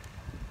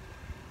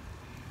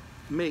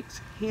makes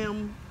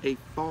him a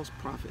false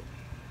prophet.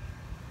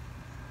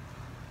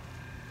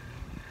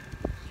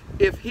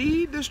 If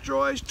he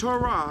destroys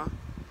Torah,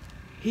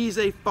 he's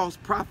a false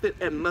prophet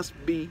and must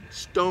be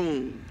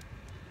stoned.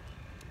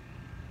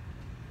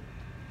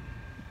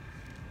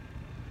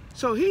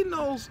 So he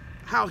knows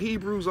how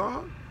Hebrews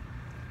are.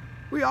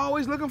 We're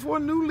always looking for a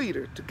new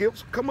leader to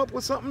come up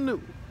with something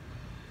new.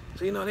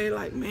 So, they're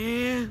like,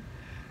 man,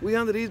 we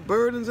under these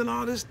burdens and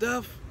all this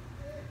stuff,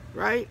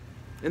 right?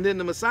 And then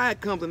the Messiah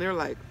comes and they're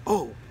like,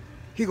 oh,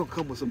 he's going to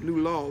come with some new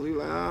laws. He's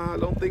like, I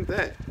don't think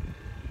that.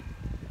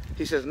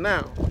 He says,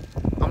 now,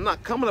 I'm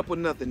not coming up with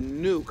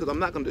nothing new because I'm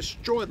not going to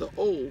destroy the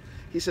old.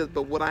 He says,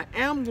 but what I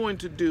am going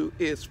to do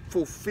is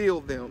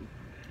fulfill them.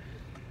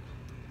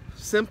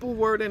 Simple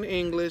word in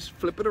English,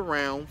 flip it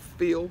around,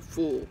 fill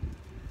full.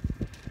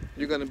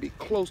 You're going to be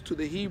close to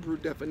the Hebrew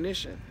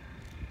definition.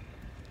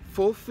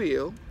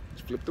 Fulfill,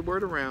 flip the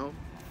word around,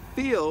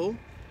 fill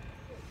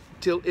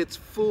till it's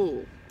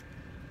full.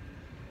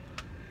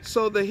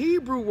 So the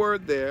Hebrew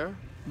word there,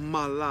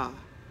 malah,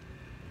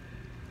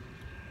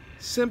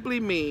 simply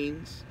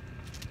means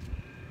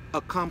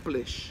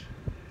accomplish.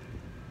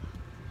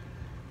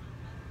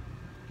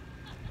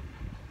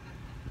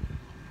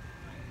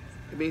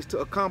 It means to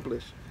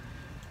accomplish.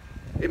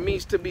 It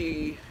means to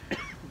be,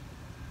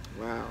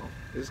 wow,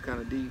 this is kind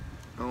of deep.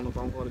 I don't know if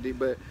I'm going to deep,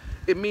 but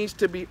it means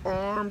to be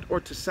armed or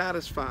to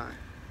satisfy.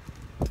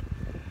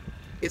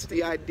 It's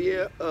the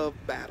idea of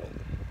battle.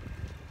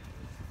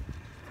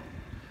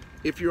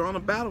 If you're on a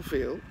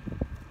battlefield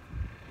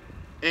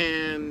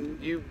and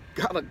you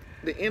got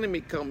the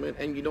enemy coming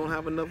and you don't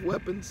have enough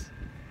weapons,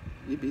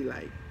 you'd be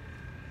like,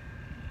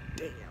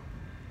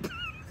 damn,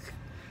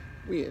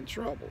 we in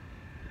trouble.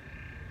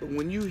 But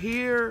when you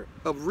hear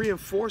of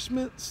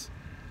reinforcements,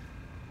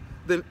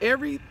 then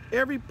every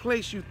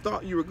place you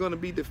thought you were going to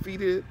be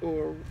defeated,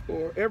 or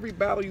every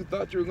battle you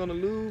thought you were going to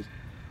lose,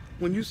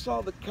 when you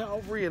saw the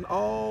cavalry and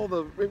all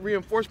the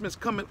reinforcements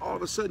coming, all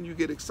of a sudden you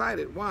get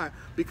excited. Why?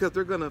 Because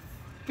they're going to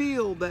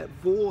fill that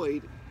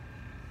void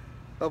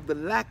of the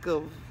lack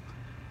of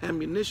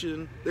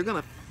ammunition. They're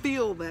going to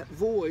fill that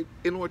void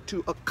in order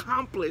to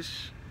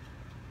accomplish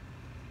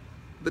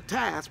the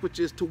task, which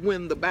is to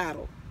win the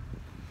battle.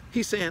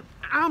 He's saying,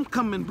 I'm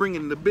coming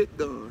bringing the big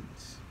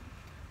guns.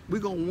 We're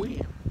going to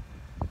win.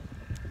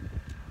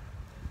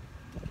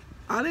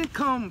 I didn't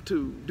come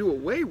to do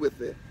away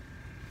with it.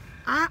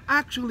 I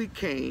actually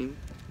came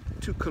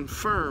to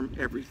confirm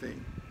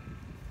everything.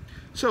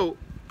 So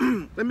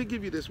let me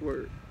give you this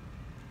word,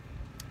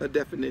 a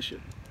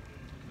definition.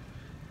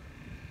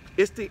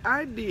 It's the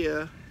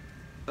idea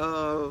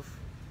of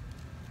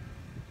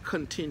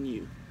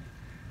continue.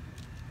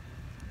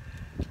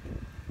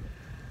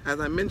 As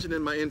I mentioned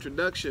in my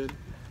introduction,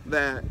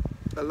 that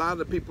a lot of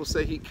the people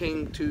say he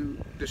came to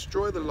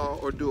destroy the law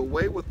or do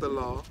away with the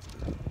law,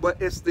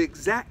 but it's the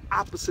exact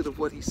opposite of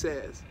what he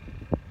says.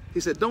 He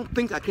said, don't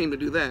think I came to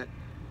do that.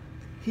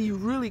 He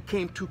really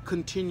came to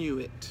continue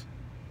it.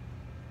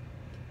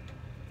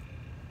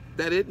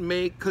 That it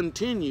may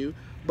continue,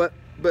 but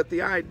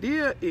the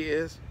idea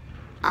is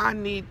I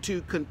need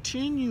to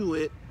continue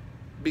it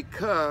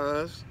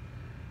because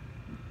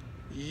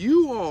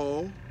you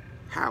all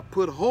have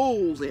put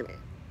holes in it.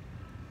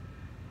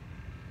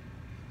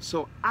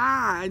 So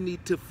I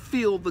need to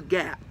fill the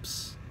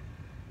gaps.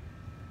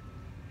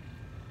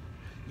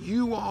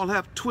 You all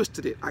have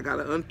twisted it. I got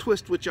to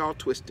untwist what y'all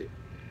twisted.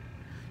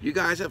 You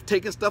guys have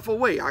taken stuff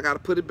away. I got to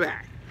put it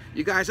back.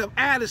 You guys have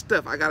added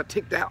stuff. I got to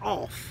take that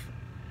off.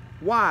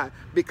 Why?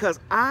 Because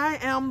I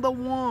am the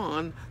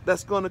one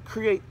that's going to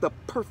create the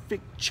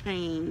perfect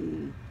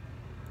chain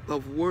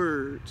of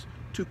words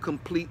to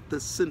complete the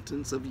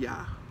sentence of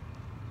Yah.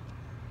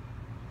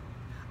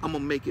 I'm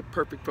going to make it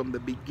perfect from the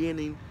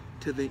beginning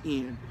to the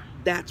end.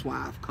 That's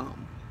why I've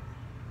come.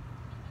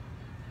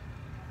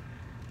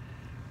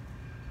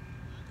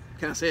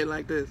 Can I say it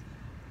like this?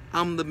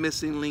 I'm the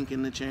missing link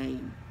in the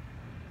chain.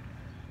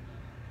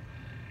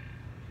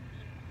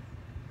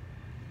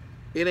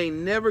 It ain't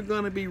never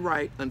gonna be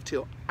right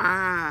until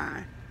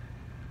I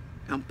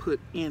am put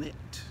in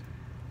it.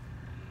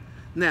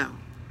 Now,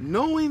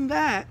 knowing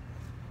that,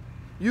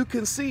 you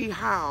can see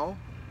how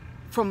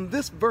from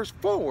this verse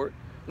forward,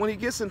 when he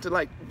gets into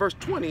like verse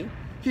 20,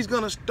 he's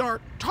gonna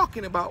start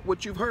talking about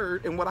what you've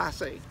heard and what I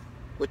say.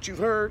 What you've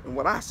heard and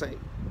what I say.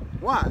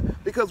 Why?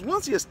 Because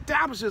once he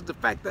establishes the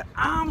fact that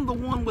I'm the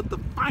one with the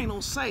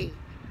final say,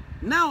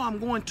 now I'm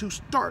going to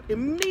start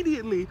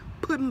immediately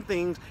putting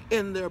things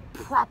in their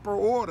proper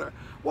order.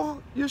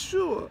 Well,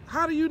 Yeshua,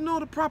 how do you know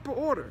the proper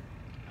order?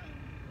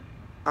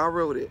 I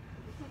wrote it.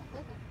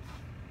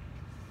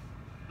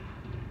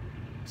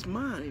 It's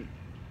mine.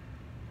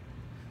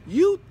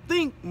 You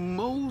think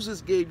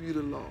Moses gave you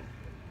the law.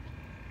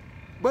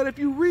 But if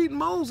you read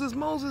Moses,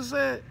 Moses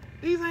said,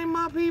 these ain't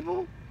my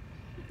people.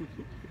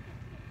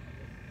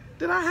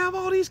 Did I have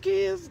all these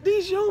kids?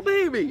 These your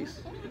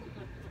babies.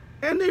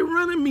 And they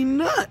running me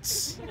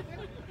nuts.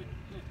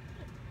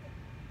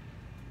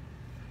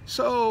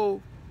 So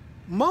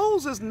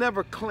Moses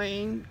never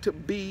claimed to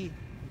be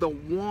the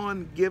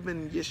one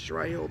giving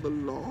Yisrael the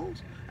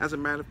laws. As a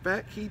matter of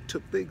fact, he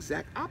took the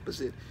exact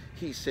opposite.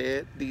 He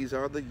said, these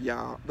are the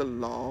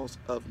laws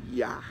of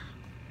Yah.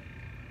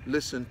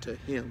 Listen to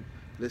him,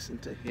 listen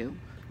to him,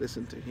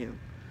 listen to him.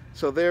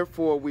 So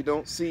therefore, we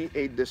don't see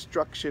a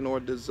destruction or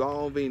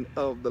dissolving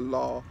of the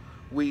law.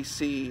 We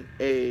see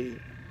a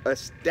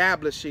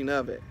establishing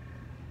of it.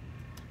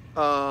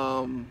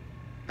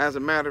 As a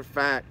matter of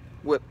fact,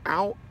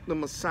 without the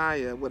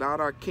Messiah, without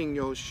our King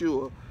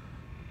Yeshua,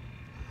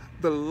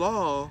 the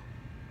law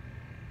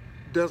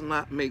does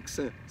not make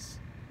sense.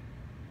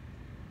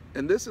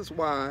 And this is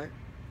why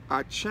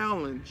I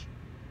challenge,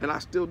 and I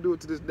still do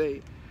it to this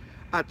day,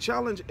 I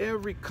challenge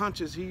every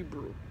conscious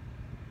Hebrew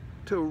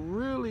to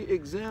really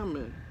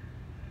examine,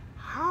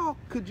 how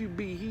could you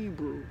be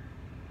Hebrew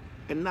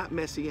and not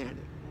Messianic?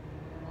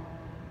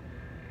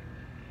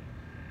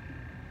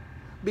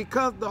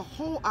 Because the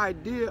whole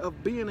idea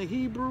of being a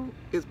Hebrew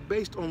is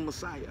based on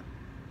Messiah.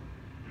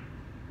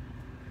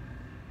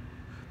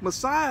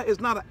 Messiah is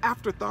not an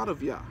afterthought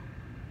of Yah.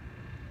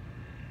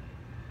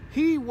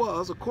 He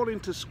was,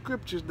 according to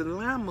scriptures, the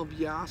Lamb of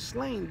Yah,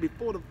 slain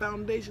before the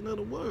foundation of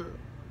the world.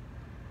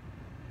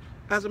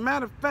 As a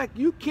matter of fact,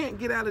 you can't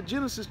get out of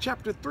Genesis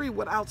chapter 3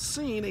 without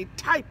seeing a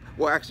type.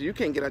 Well, actually, you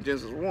can't get out of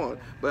Genesis 1,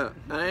 but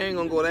I ain't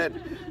going to go that.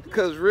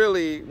 Because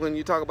really, when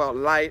you talk about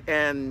light,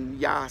 and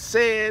Yah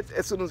said,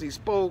 as soon as he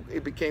spoke,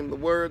 it became the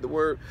word, the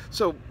word.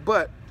 So,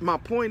 but my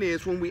point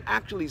is, when we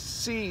actually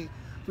see,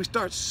 we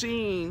start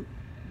seeing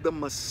the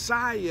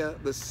Messiah,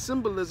 the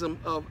symbolism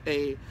of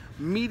a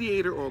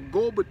mediator or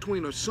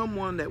go-between or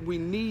someone that we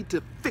need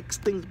to fix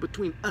things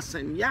between us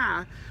and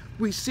Yah,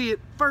 we see it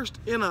first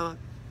in an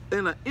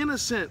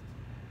innocent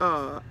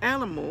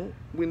animal.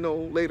 We know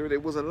later there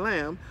was a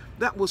lamb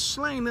that was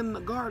slain in the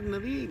Garden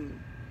of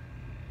Eden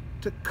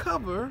to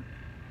cover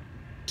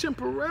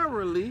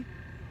temporarily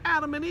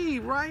Adam and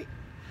Eve, right?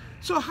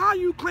 So how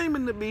you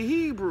claiming to be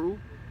Hebrew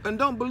and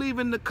don't believe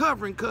in the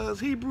covering? Because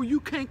Hebrew, you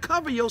can't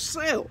cover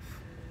yourself.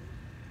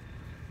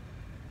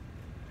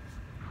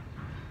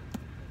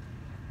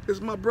 This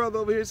is my brother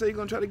over here say he's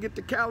gonna try to get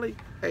to Cali.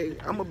 Hey,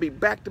 I'm gonna be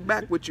back to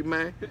back with you,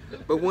 man.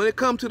 But when it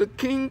comes to the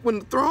king, when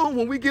the throne,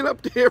 when we get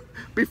up there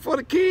before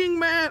the king,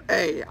 man,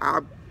 hey,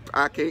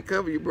 I can't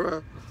cover you,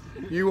 bro.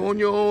 You on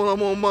your own,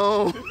 I'm on my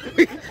own.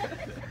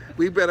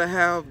 We better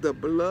have the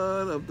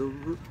blood of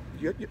the,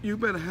 you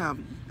better have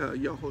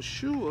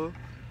Yahushua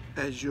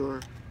as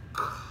your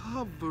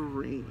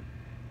covering.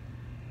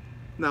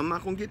 Now, I'm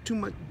not gonna get too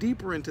much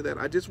deeper into that.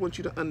 I just want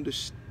you to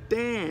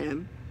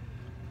understand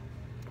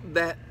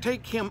that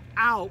take him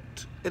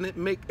out and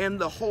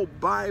the whole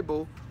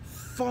Bible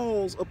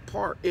falls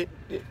apart.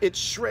 It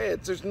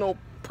shreds. There's no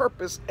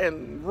purpose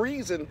and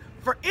reason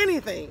for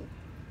anything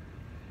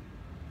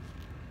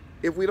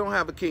if we don't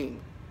have a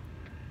king.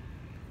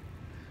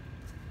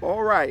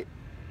 All right,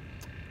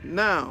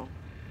 now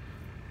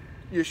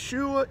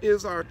Yeshua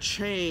is our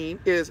chain,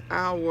 is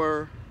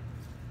our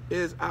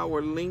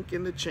link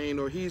in the chain,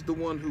 or he's the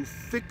one who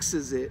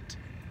fixes it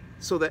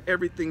so that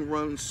everything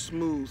runs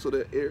smooth, so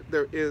that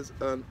there is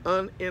an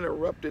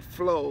uninterrupted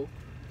flow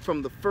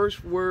from the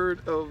first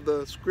word of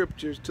the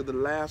scriptures to the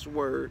last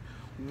word.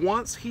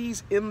 Once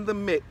he's in the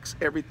mix,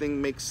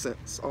 everything makes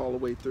sense all the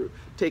way through.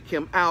 Take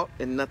him out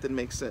and nothing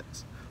makes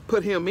sense.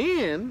 Put him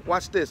in,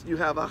 watch this, you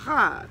have a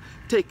Had.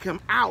 Take him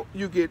out,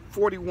 you get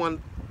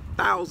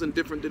 41,000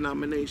 different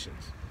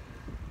denominations.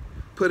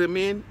 Put him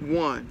in,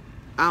 one.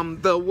 I'm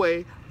the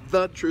way,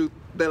 the truth,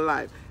 the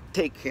life.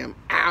 Take him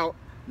out.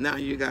 Now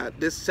you got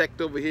this sect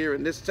over here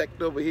and this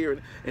sect over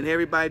here, and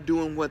everybody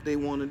doing what they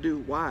want to do.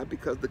 Why?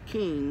 Because the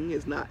king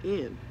is not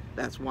in.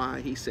 That's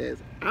why he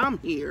says, I'm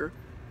here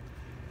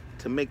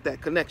to make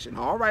that connection.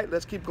 All right,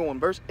 let's keep going.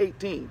 Verse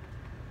 18.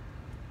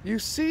 You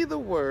see the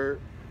word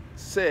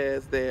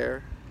says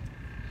there.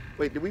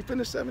 Wait, did we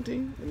finish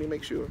 17? Let me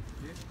make sure.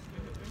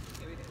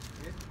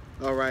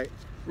 All right.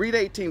 Read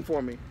 18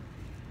 for me.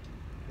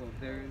 For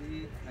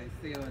verily I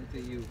say unto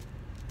you,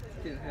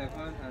 till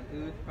heaven and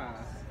earth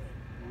pass,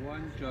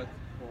 one jot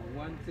or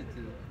one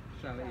tittle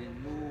shall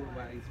in no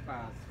wise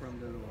pass from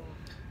the Lord.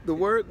 The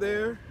word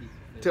there,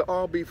 to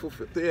all be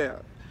fulfilled. Yeah.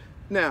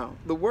 Now,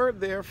 the word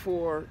there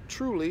for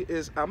truly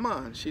is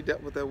aman. She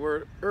dealt with that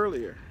word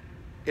earlier.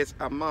 It's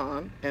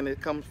aman, and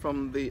it comes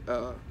from the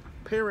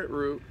parent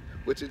root,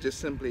 which is just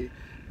simply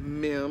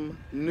mem,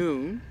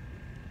 nun.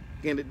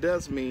 And it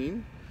does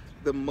mean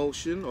the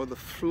motion or the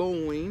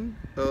flowing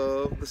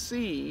of the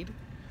seed,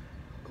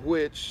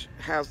 which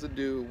has to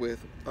do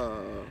with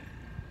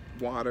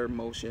water,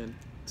 motion,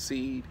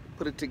 seed,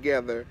 put it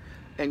together,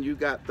 and you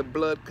got the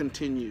blood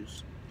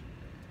continues.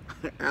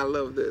 I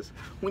love this.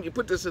 When you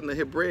put this in the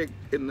Hebraic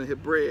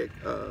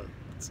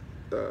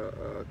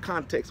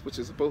context, which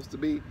is supposed to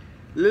be,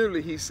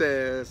 literally he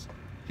says,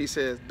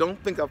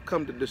 don't think I've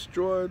come to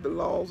destroy the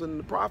laws and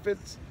the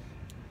prophets.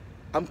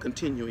 I'm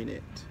continuing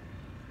it.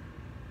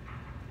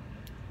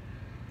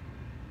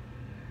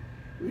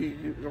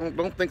 You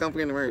don't think I'm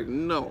getting married.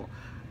 No.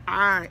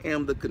 I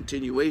am the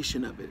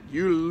continuation of it.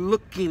 You're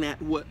looking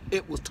at what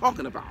it was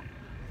talking about.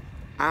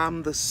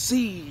 I'm the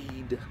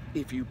seed,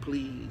 if you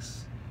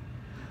please.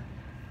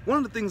 One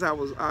of the things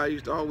I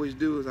used to always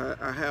do is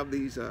I have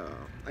these,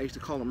 I used to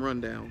call them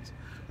rundowns.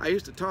 I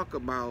used to talk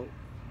about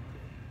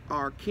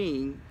our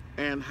king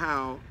and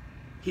how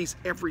he's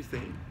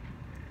everything.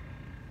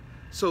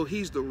 So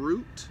he's the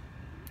root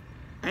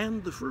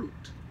and the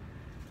fruit.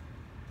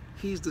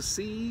 He's the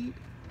seed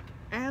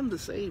and the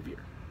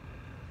savior.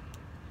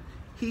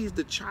 He's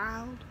the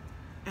child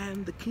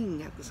and the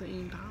king at the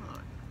same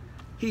time.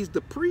 He's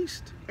the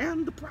priest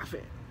and the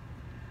prophet,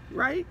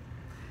 right?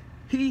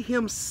 He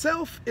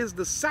himself is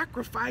the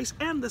sacrifice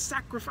and the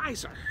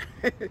sacrificer.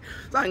 So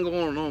I can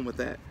go on and on with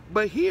that.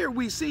 But here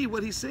we see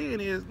what he's saying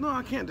is, no,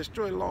 I can't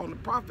destroy the law and the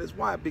prophets.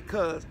 Why?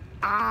 Because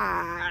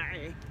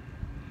I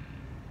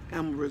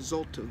am a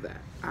result of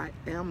that. I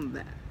am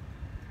that.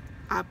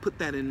 I put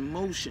that in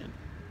motion.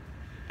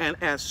 And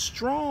as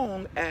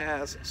strong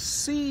as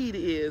seed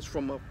is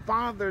from a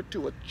father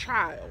to a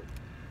child,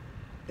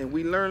 and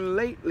we learned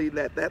lately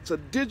that that's a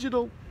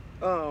digital,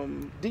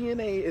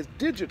 DNA is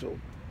digital.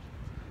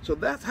 So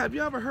that's, have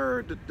you ever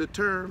heard the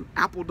term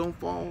apple don't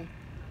fall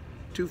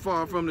too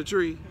far from the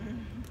tree,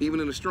 even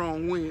in a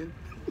strong wind?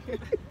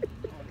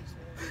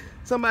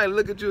 Somebody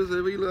look at you and say,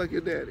 well, you look like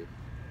your daddy.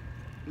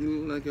 You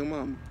look like your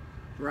mama,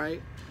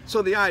 right?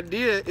 So the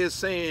idea is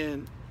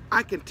saying,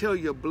 I can tell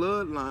your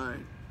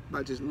bloodline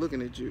by just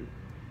looking at you.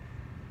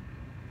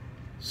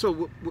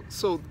 So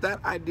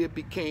that idea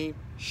became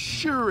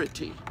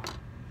surety.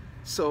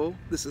 So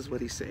this is what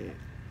he said.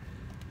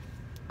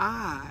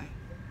 I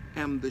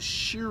am the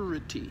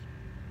surety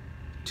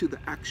to the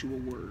actual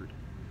word.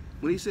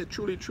 When he said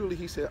truly, truly,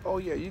 he said, oh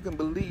yeah, you can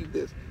believe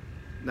this.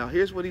 Now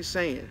here's what he's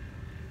saying.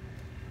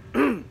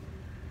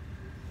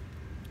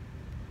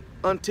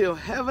 Until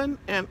heaven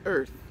and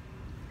earth,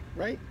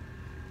 right?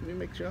 Let me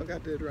make sure I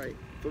got that right.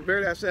 For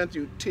verily I say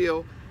unto you,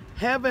 till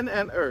heaven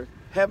and earth.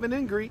 Heaven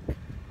in Greek,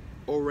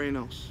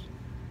 orenos.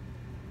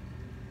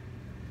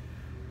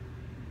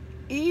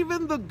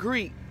 Even the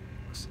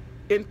Greeks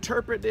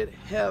interpreted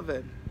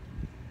heaven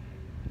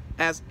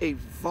as a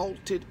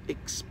vaulted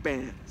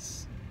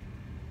expanse,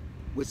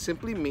 which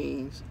simply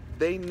means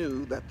they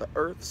knew that the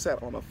earth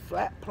sat on a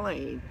flat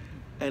plane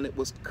and it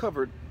was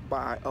covered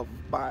by a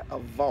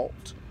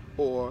vault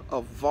or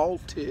a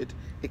vaulted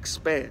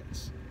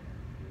expanse.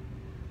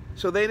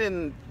 So they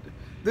didn't,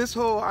 this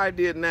whole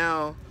idea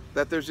now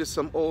that there's just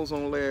some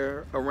ozone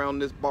layer around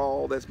this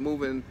ball that's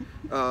moving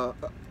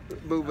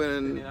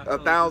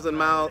 1,000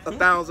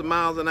 miles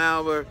an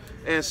hour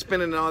and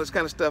spinning and all this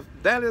kind of stuff,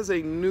 that is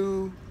a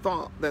new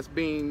thought that's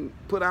being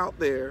put out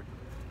there,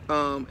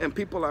 and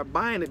people are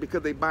buying it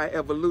because they buy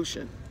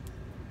evolution.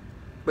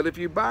 But if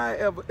you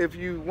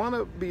want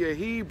to be a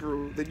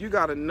Hebrew, then you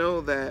got to know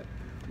that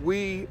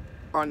we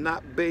are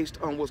not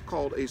based on what's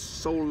called a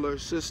solar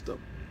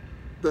system.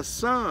 The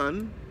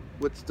sun,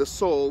 which the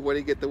soul, where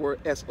they get the word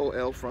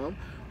S-O-L from,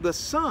 the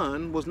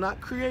sun was not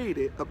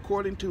created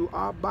according to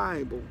our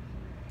Bible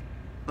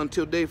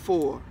until day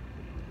 4.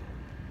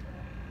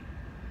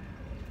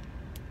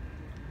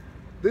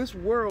 This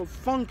world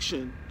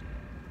functioned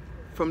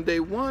from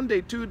day 1,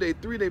 day 2, day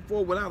 3, day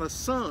 4 without a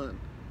sun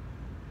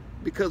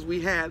because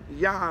we had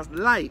Yah's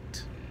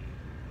light.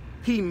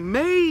 He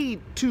made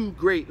 2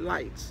 great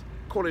lights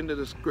according to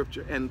the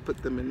scripture and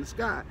put them in the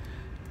sky.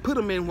 Put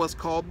them in what's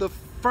called the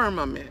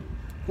firmament,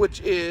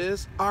 which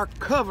is our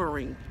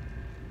covering.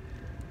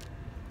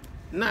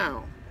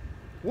 Now,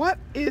 what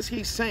is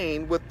he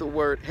saying with the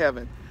word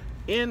heaven?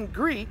 In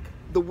Greek,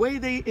 the way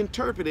they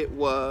interpret it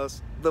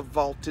was the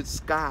vaulted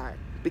sky,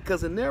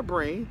 because in their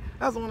brain,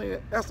 that's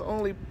the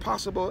only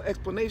possible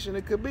explanation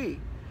it could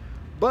be.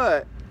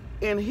 But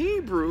in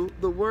Hebrew,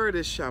 the word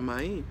is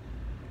shamayim.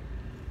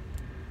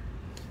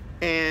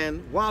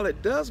 And while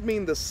it does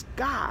mean the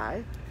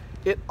sky,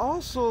 it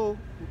also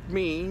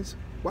means,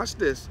 watch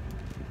this,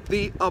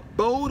 the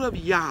abode of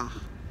Yah.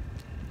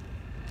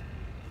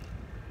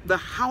 The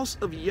house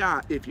of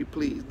Yah, if you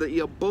please, the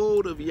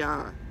abode of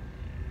Yah.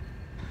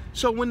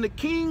 So when the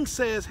king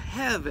says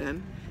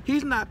heaven,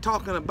 he's not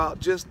talking about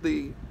just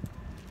the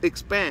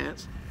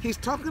expanse. He's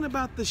talking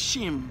about the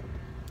Shem.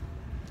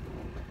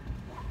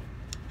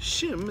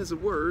 Shem is a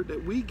word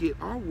that we get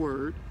our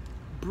word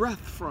breath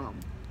from.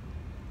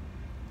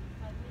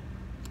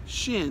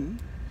 Shem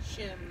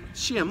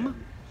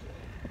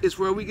is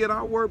where we get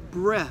our word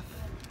breath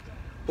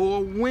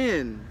or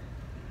wind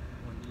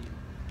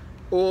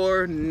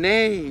or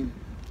name.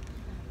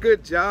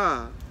 Good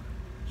job.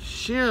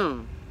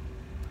 Shem.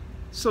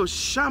 So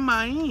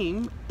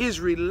Shamayim is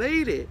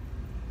related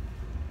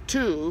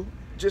to,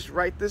 just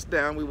write this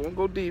down, we won't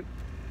go deep.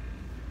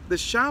 The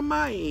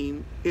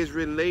Shamayim is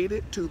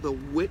related to the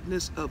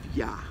witness of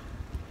Yah.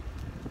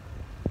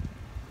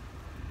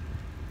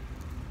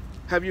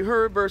 Have you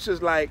heard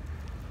verses like,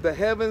 the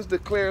heavens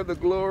declare the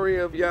glory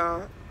of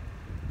Yah?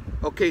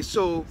 Okay,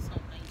 so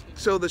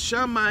the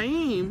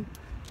Shamayim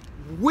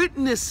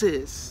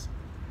witnesses.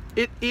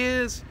 It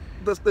is,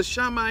 the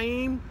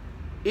Shamayim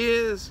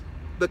is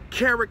the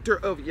character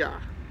of Yah.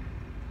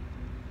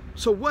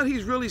 So what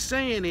he's really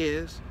saying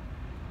is,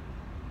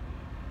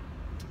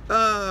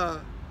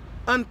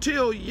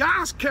 until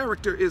Yah's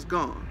character is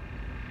gone,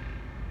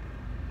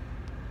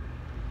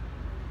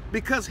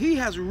 because he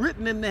has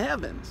written in the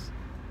heavens.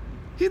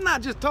 He's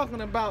not just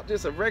talking about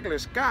just a regular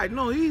sky.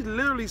 No, he's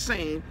literally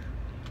saying,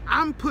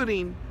 I'm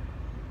putting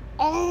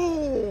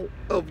all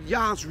of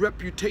Yah's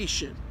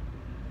reputation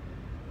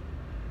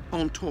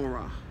on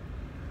Torah.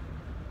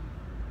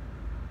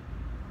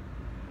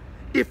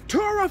 If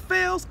Torah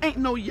fails, ain't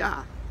no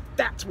Yah.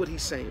 That's what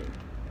he's saying.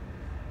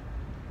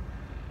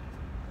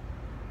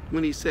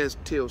 When he says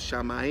till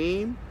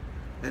Shamayim,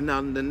 and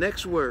now the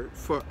next word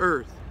for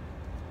earth,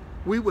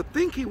 we would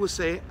think he would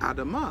say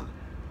Adamah.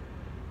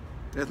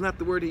 That's not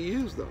the word he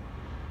used though.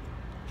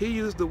 He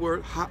used the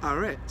word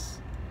Haaretz.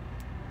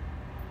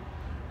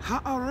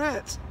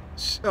 Haaretz,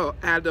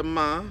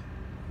 Adamah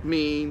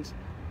means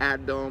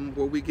Adam,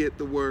 where we get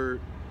the word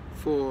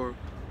for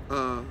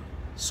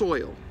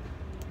soil.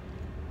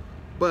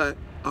 But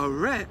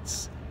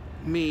Aretz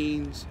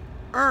means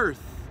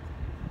earth.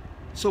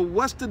 So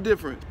what's the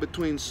difference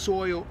between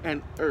soil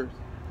and earth?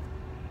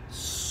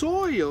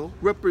 Soil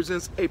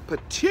represents a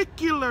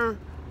particular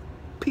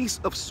piece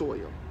of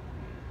soil,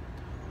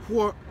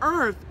 where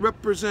earth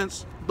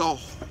represents the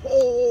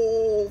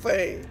whole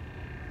thing.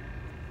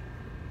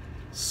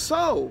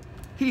 So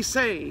he's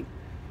saying,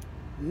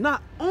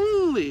 not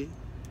only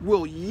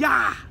will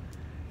Yah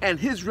and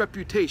his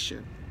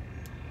reputation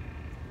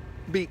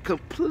be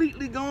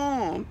completely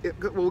gone,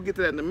 we'll get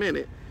to that in a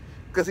minute,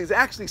 because he's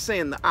actually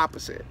saying the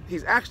opposite.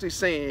 He's actually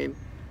saying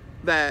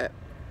that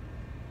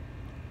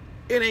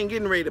it ain't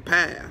getting ready to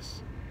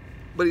pass.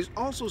 But he's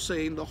also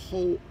saying the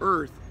whole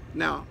earth.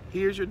 Now,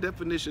 here's your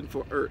definition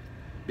for earth,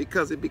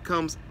 because it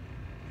becomes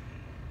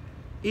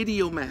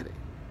idiomatic.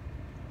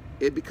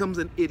 It becomes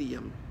an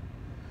idiom.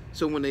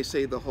 So when they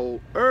say the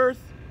whole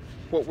earth,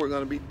 what we're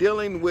going to be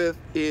dealing with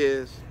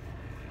is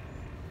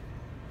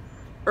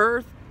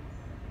earth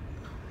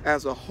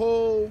as a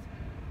whole,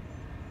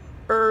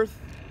 earth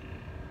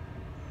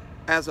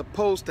as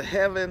opposed to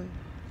heaven,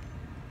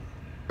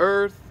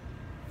 earth,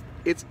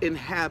 its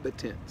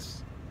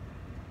inhabitants.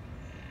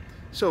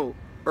 So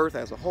earth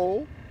as a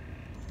whole,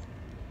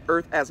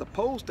 earth as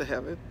opposed to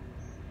heaven,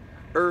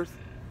 earth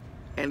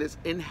and its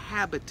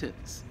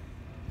inhabitants.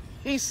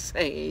 He's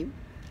saying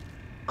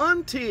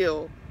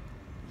until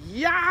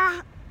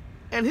Yah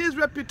and his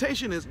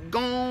reputation is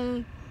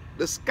gone,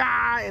 the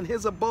sky and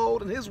his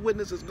abode and his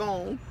witness is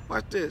gone,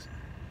 watch this,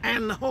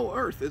 and the whole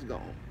earth is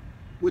gone,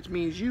 which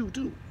means you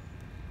too,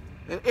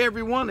 and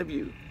every one of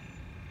you.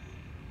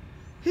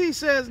 He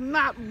says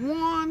not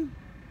one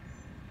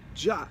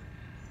jot.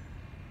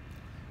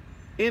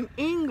 In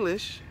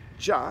English,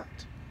 jot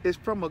is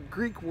from a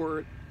Greek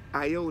word,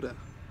 iota.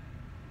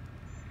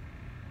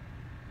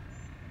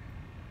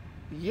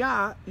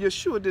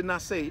 Yeshua did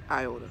not say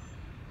iota.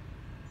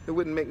 It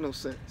wouldn't make no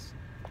sense.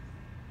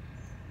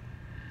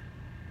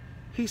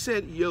 He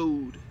said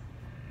yod,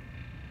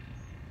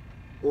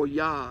 or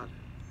yad,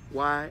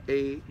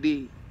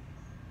 Y-A-D.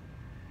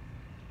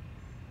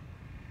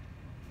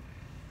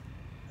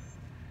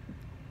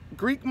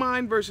 Greek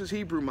mind versus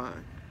Hebrew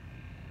mind.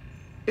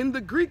 In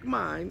the Greek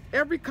mind,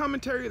 every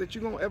commentary that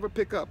you're going to ever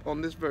pick up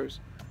on this verse,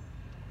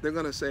 they're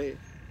going to say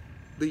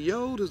the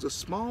yod is the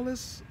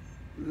smallest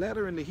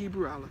letter in the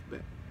Hebrew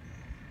alphabet.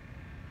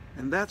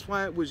 And that's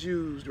why it was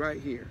used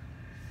right here.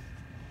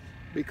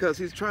 Because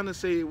he's trying to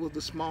say it was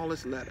the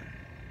smallest letter.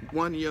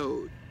 One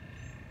yod.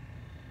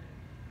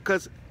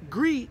 Because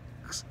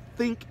Greeks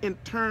think in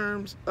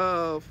terms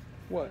of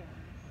what?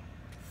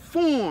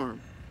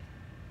 Form.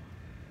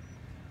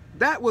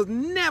 That was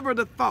never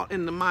the thought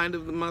in the mind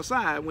of the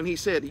Messiah. When he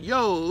said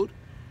yod,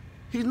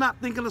 he's not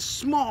thinking of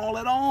small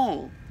at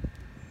all.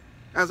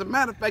 As a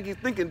matter of fact, he's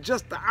thinking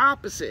just the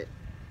opposite.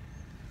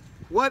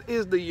 What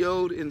is the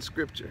yod in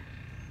Scripture?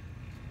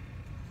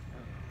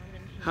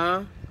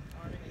 Huh?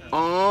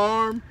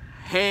 Arm,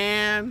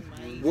 hand,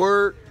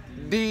 work,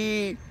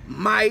 deed,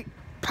 might,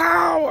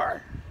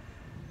 power.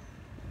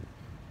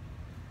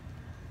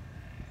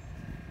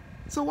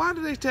 So why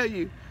do they tell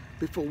you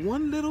before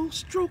one little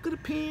stroke of the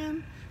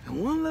pen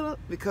and one little,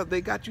 because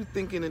they got you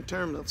thinking in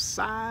terms of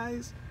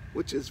size,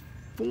 which is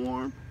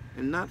form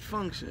and not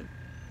function.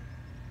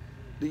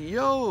 The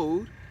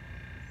yod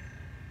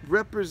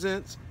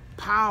represents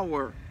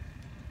power,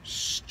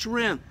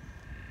 strength.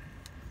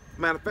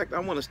 Matter of fact, I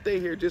want to stay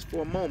here just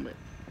for a moment.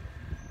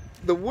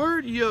 The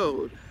word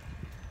yod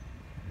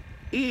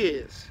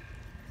is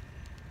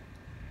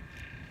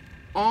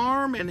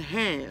arm and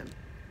hand.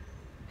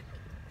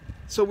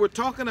 So we're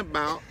talking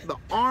about the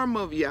arm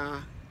of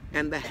Yah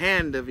and the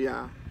hand of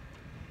Yah,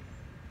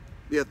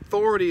 the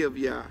authority of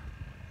Yah.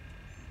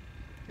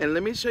 And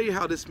let me show you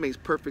how this makes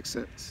perfect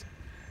sense.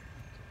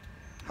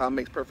 How it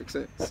makes perfect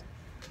sense.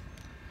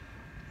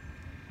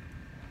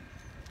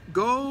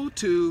 Go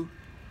to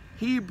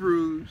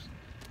Hebrews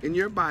in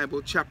your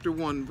Bible, chapter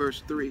 1,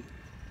 verse 3.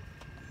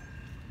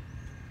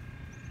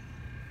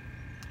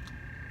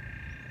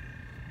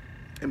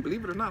 And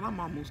believe it or not, I'm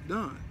almost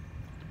done.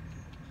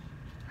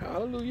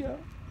 Hallelujah.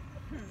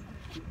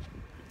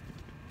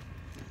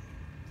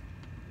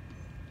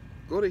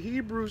 Go to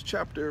Hebrews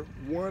chapter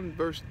 1,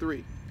 verse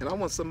 3. And I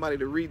want somebody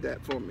to read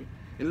that for me.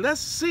 And let's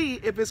see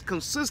if it's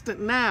consistent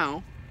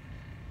now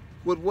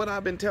with what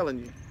I've been telling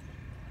you.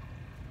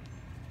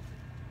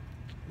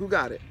 Who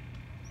got it?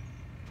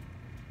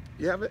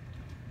 You have it,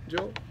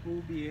 Joe?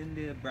 Who being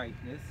the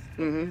brightness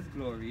of his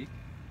glory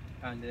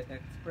and the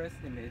express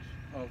image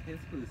of his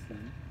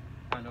person,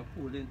 and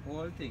upholding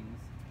all things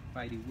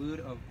by the word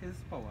of his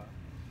power,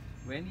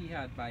 when he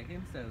had by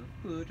himself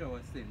purged our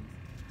sins,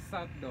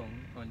 sat down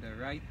on the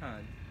right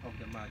hand of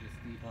the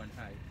majesty on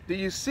high. Do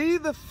you see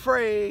the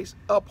phrase,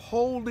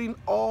 upholding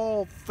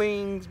all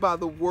things by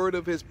the word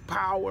of his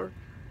power?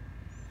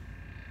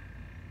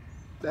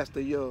 That's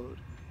the yod.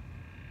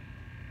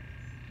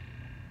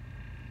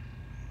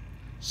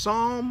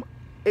 Psalm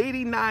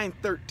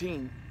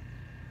 89:13.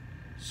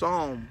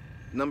 Psalm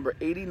number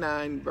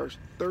 89, verse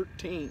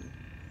 13.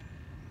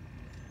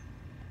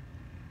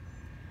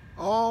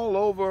 All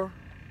over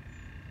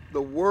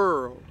the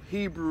world,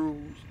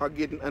 Hebrews are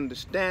getting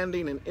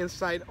understanding and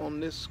insight on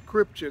this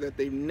scripture that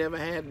they've never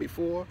had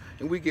before.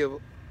 And we give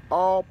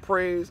all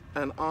praise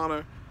and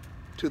honor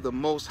to the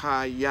Most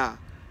High Yah.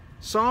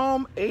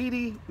 Psalm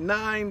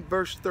 89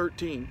 verse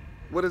 13.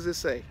 What does it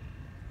say?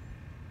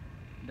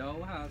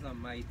 Thou hast a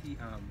mighty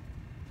arm.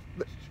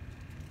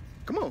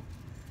 Come on.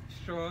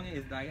 Strong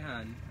is thy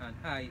hand, and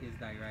high is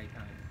thy right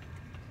hand.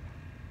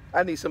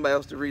 I need somebody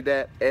else to read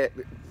that,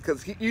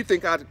 because you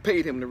think I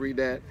paid him to read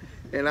that,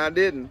 and I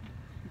didn't.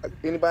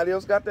 Anybody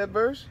else got that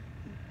verse?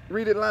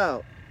 Read it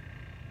loud.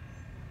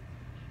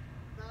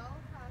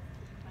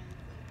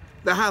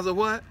 The house of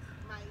what?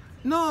 Mighty.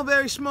 No,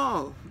 very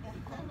small.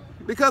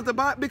 Because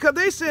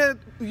they said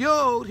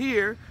Yod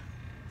here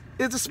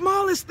is the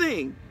smallest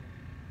thing.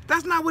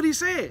 That's not what he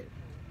said.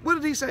 What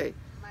did he say?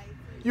 Mighty.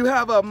 You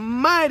have a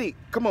mighty.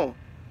 Come on.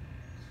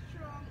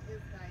 Strong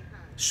is thy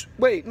hand.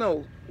 Wait,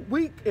 no.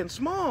 Weak and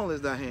small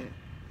is thy hand.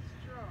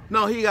 Strong.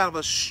 No, he got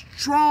a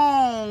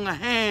strong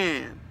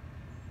hand.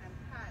 And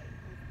high is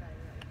thy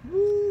right.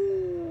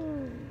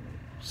 Woo.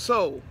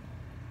 So,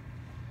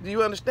 do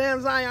you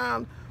understand,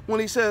 Zion,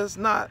 when he says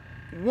not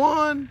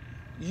one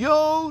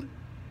Yod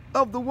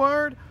of the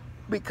word?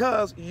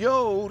 Because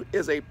Yod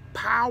is a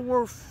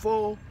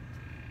powerful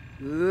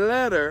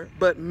letter,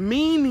 but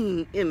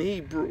meaning in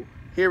Hebrew.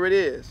 Here it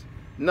is.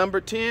 Number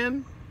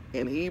 10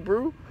 in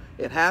Hebrew.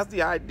 It has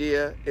the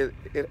idea,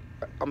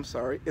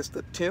 it's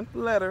the 10th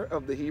letter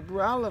of the Hebrew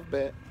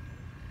alphabet,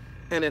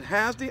 and it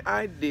has the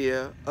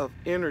idea of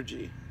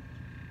energy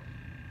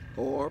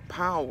or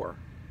power.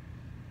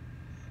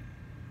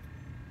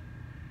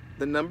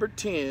 The number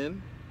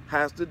 10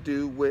 has to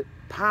do with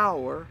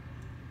power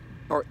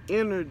or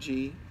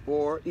energy,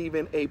 or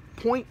even a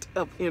point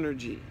of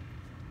energy.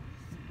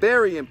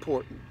 Very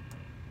important.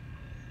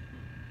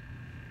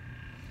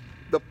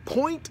 The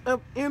point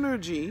of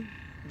energy,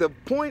 the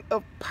point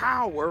of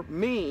power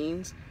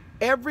means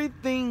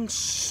everything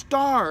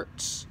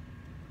starts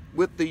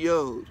with the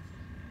Yod.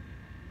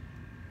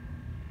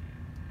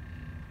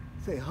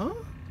 Say, huh?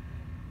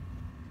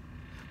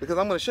 Because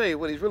I'm going to show you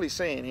what he's really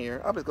saying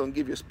here. I'm just going to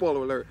give you a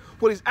spoiler alert.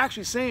 What he's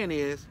actually saying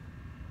is,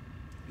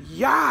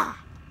 Yah,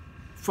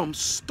 from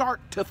start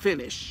to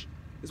finish,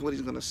 is what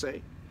he's going to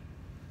say.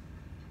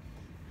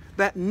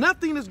 That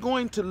nothing is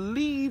going to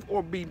leave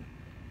or be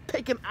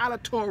taken out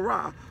of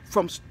Torah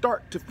from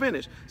start to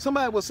finish.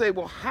 Somebody will say,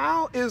 well,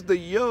 how is the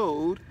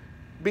Yod,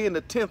 being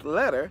the 10th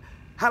letter,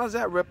 how does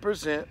that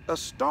represent a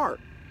start?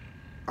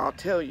 I'll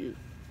tell you.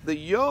 The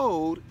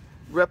Yod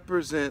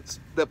represents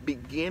the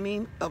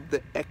beginning of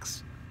the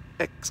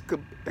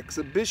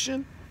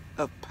exhibition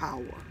of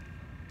power.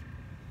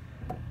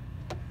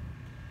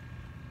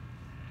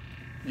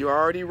 You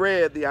already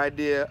read the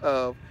idea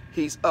of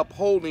he's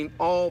upholding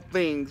all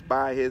things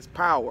by his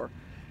power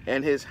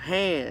and his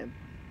hand.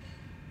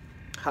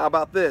 How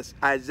about this?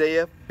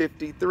 Isaiah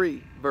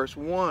 53, verse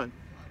 1.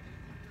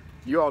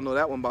 You all know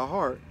that one by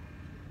heart.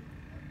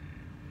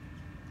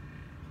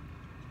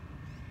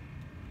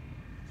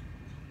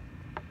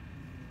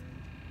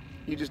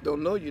 You just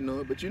don't know you know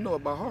it, but you know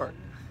it by heart.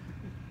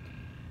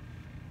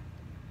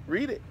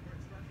 Read it.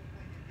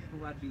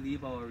 Who had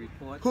believed our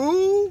report?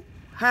 Who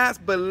has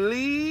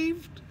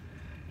believed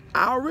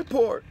our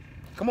report?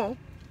 Come on.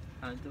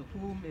 And to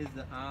whom is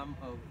the arm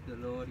of the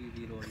Lord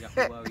revealed, or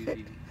Yahuwah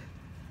revealed?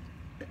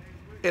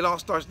 It all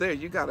starts there.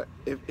 You gotta,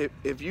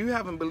 if you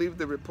haven't believed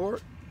the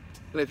report,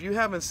 and if you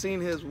haven't seen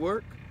his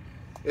work,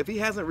 if he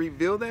hasn't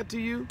revealed that to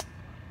you,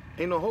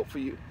 ain't no hope for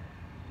you.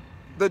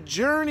 The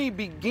journey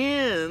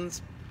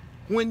begins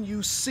when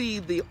you see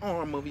the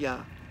arm of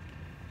Yah.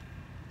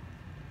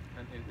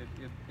 And if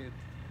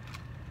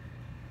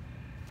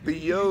the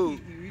Yod.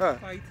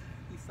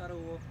 He started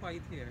off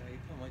quite here, right?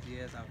 How much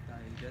years after?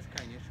 He just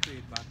kind of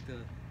straight back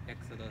to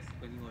Exodus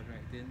when he was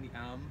writing the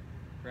arm,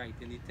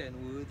 writing the 10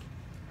 words,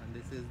 and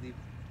this is the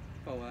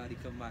power, the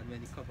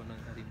commandment, the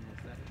covenant that he knows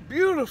that.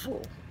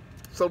 Beautiful.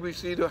 So we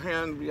see the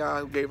hand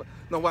Yah gave.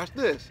 Now watch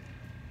this.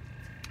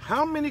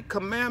 How many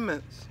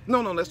commandments?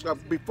 No, let's go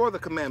before the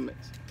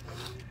commandments.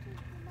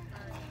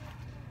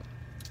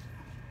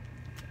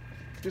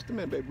 Just a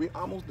minute, baby. We're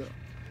almost done.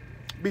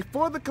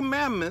 Before the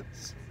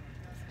commandments,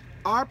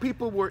 our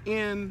people were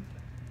in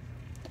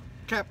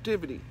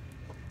captivity.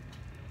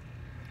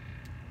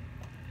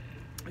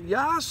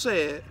 Yah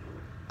said,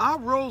 I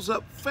rose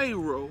up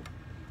Pharaoh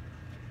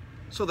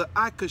so that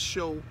I could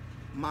show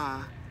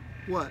my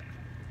what?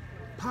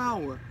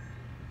 Power.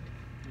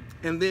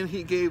 And then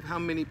he gave how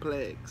many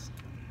plagues?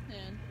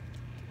 10.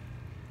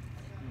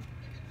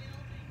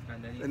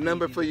 The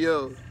number for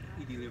Yod.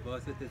 He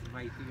delivers with his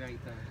mighty right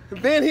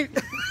hand. Then he,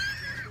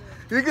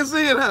 you can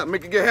see it, huh?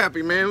 Make it get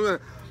happy, man.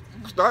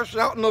 Start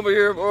shouting over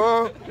here,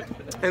 boy.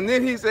 And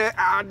then he said,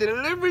 I'll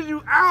deliver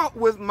you out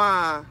with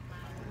my.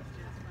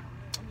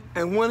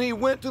 And when he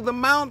went to the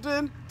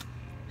mountain,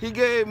 he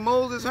gave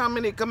Moses how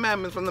many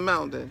commandments from the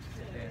mountain?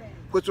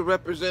 Which will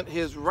represent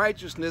his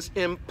righteousness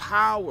in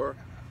power.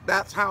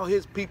 That's how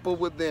his people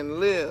would then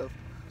live.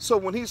 So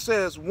when he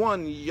says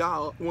one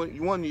Yod,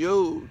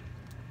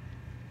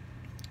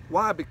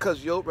 Why?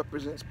 Because Yod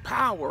represents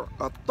power,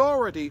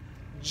 authority,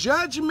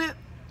 judgment,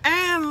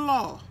 and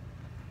law.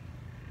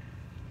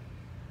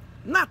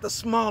 Not the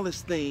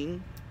smallest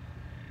thing,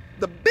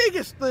 the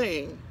biggest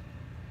thing.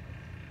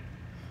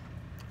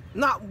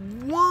 Not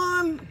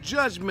one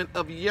judgment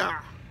of Yah.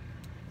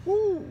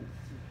 Woo.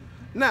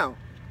 Now,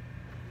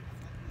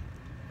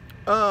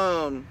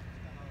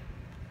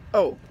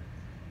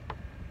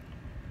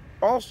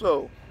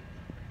 also,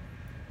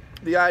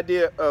 the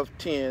idea of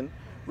 10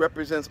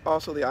 represents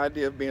also the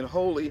idea of being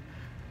holy,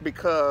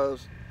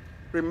 because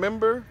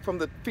remember, from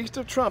the Feast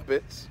of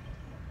Trumpets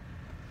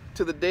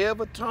to the Day of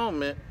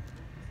Atonement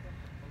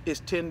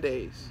is 10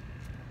 days.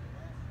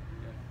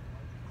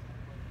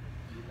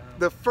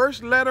 The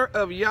first letter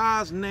of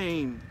Yah's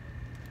name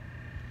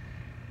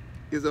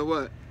is a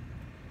what?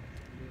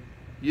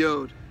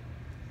 Yod.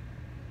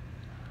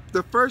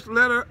 The first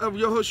letter of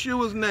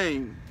Yehoshua's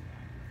name.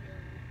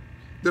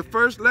 The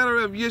first letter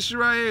of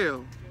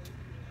Yisrael.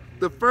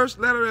 The first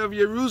letter of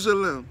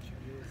Jerusalem.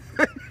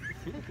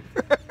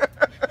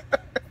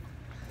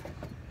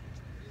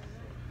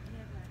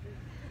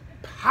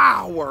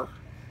 Power,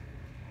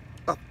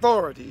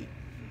 authority,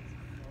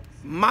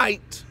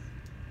 might.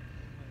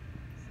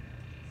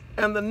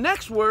 And the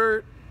next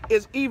word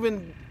is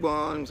even, well,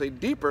 I don't say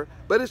deeper,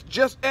 but it's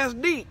just as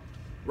deep.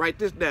 Write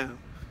this down.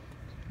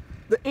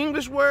 The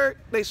English word,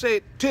 they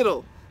say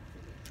tittle.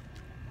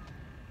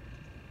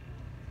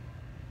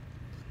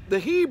 The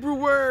Hebrew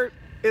word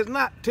is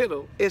not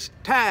tittle, it's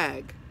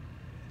tag.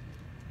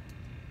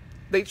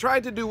 They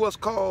tried to do what's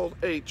called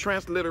a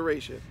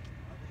transliteration.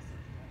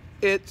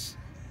 It's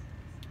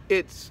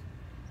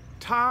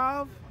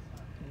Tav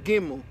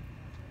Gimel.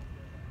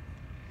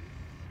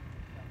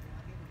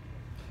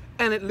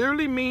 And it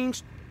literally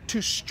means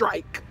to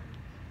strike,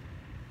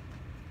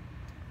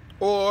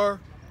 or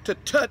to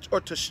touch, or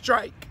to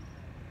strike.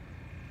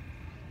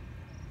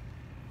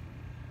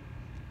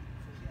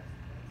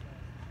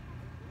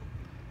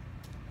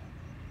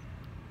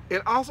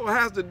 It also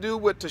has to do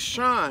with to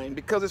shine,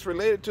 because it's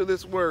related to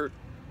this word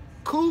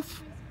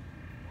kuf,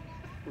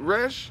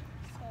 resh,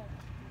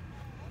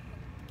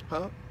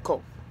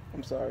 kof.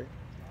 I'm sorry.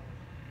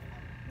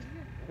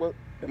 What,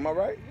 am I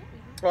right?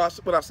 Oh,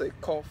 what I say,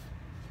 kof.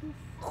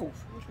 Kuf.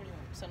 Which one you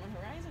want? Sun on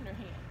horizon or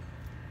hand?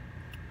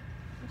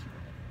 Which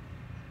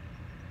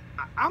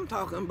one? I'm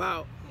talking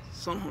about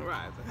sun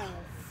horizon.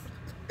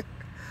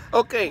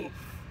 Okay,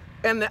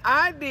 and the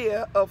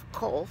idea of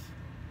kof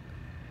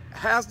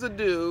has to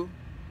do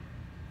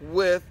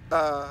with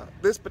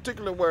this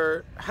particular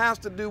word has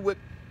to do with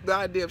the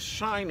idea of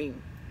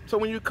shining. So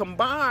when you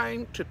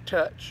combine to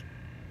touch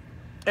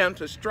and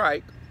to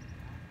strike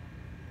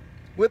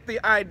with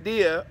the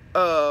idea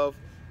of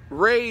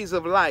rays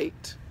of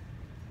light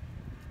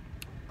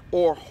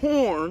or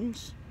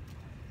horns,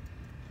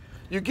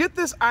 you get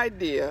this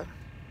idea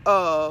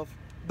of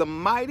the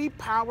mighty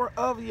power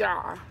of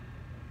Yah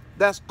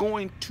that's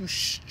going to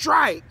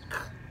strike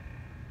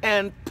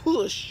and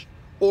push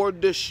or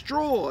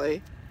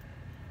destroy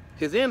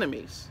his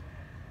enemies.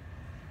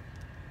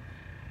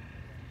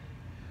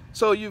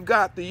 So you've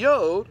got the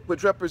Yod,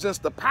 which represents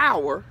the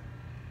power.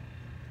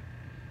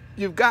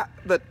 You've got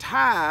the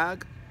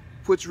Tag,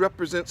 which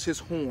represents his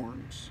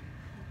horns.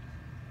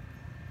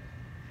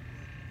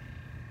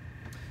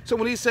 So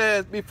when he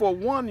says before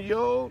one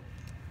Yod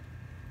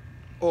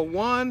or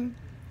one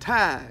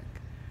Tag,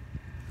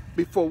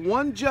 before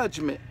one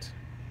judgment,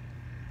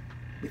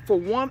 before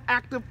one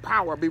act of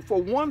power,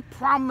 before one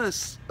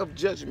promise of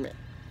judgment,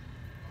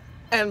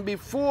 and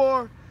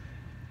before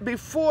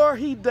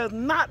he does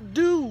not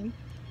do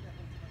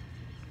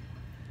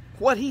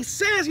what he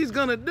says he's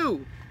gonna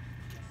do,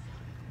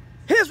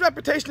 his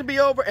reputation will be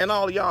over and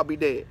all of y'all be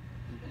dead.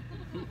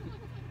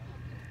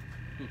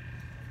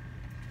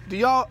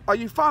 Are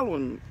you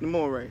following the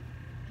Moray?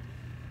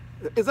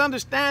 Is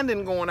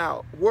understanding going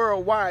out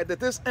worldwide that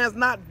this is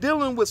not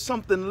dealing with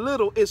something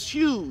little, it's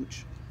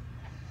huge.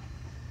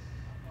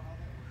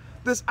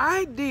 This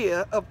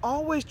idea of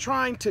always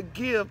trying to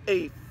give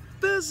a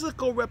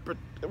physical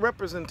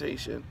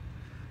representation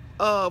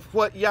of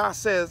what Yah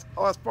says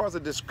as far as a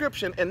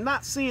description and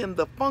not seeing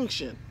the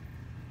function.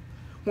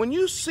 When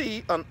you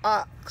see an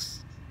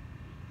ox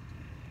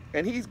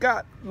and he's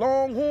got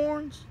long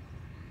horns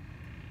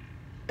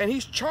and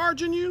he's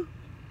charging you,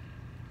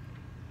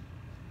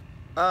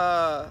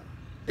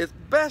 it's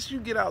best you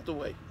get out the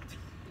way.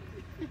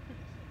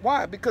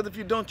 Why? Because if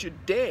you don't, you're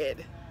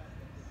dead.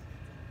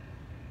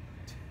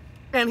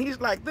 And he's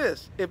like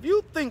this: if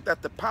you think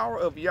that the power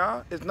of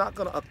Yah is not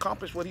going to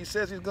accomplish what he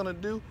says he's going to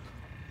do,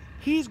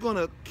 he's going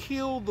to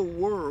kill the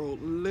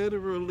world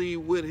literally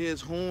with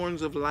his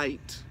horns of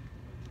light.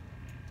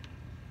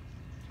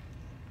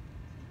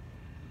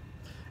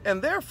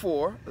 And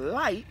therefore,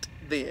 light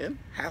then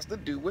has to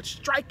do with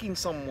striking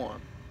someone.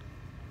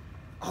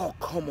 Oh,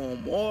 come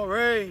on,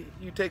 Moray.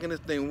 You taking this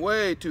thing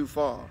way too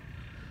far.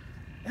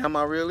 Am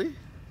I really?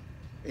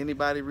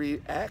 Anybody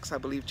read Acts, I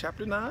believe,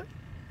 chapter 9?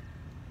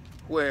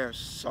 Where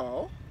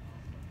Saul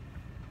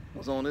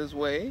was on his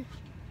way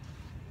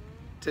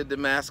to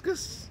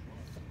Damascus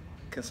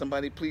Can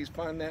somebody please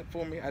find that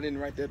for me? I didn't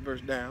write that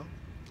verse down.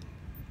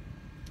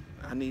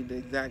 I need the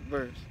exact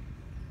verse.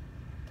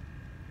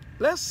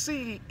 Let's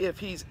see if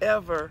he's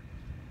ever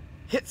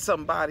hit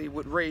somebody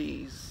with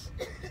rays.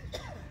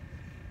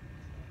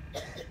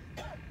 It's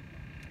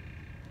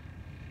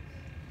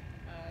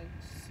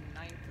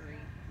 9:3.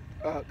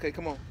 Okay,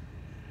 come on.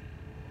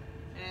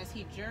 And as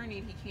he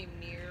journeyed, he came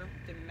near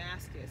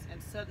Damascus,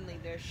 and suddenly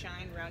there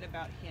shined round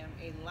about him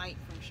a light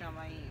from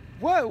Shamayim.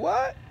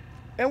 What?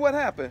 And what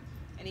happened?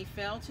 And he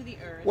fell to the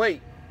earth.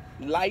 Wait,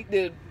 light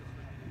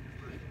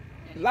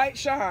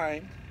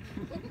shine.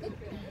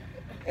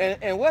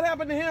 And what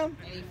happened to him?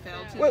 And he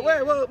fell to the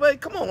earth.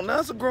 Wait, come on, now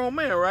that's a grown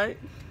man, right?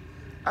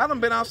 I done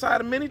been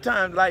outside many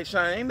times, light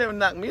shine, ain't never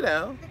knocked me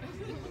down.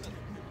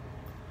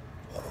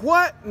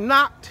 What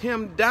knocked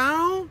him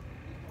down?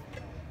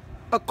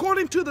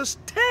 According to this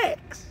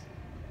text,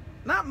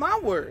 not my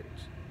words.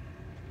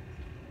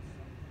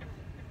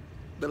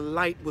 The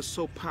light was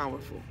so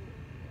powerful,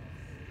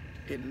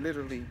 it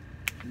literally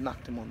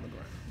knocked him on the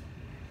ground.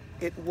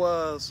 It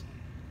was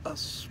a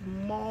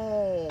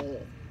small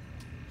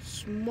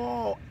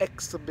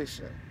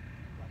exhibition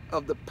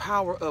of the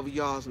power of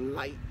Yah's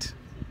light.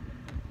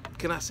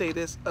 Can I say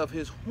this? Of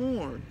his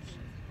horns.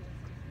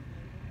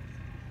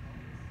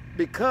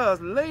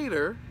 Because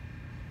later,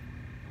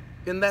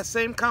 in that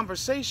same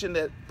conversation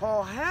that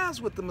Paul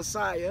has with the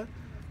Messiah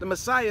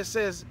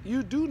says,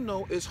 you do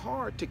know it's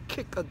hard to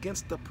kick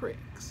against the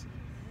pricks.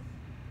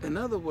 In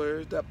other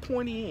words, that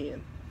pointy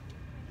end,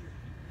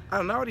 I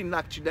done already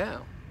knocked you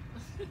down.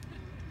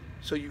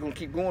 So you're going to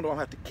keep going or I'll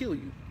have to kill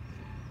you.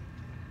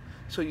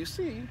 So you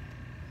see,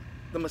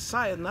 the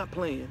Messiah is not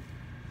playing.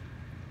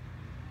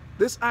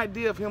 This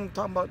idea of him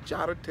talking about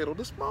jot or tittle,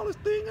 the smallest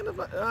thing in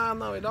the... I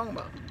know what he's talking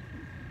about.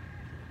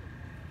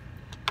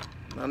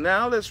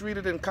 Now let's read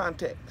it in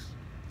context,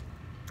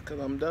 because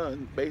I'm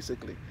done,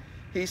 basically.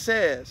 He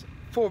says,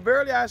 for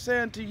verily I say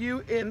unto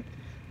you,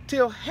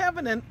 till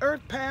heaven and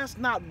earth pass,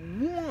 not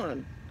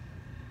one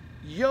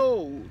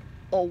yod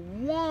or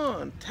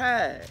one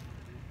tag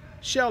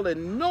shall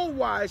in no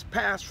wise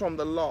pass from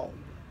the law.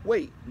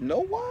 Wait, no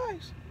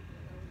wise?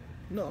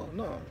 No,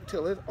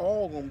 till it's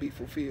all going to be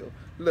fulfilled.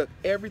 Look,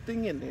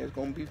 everything in there is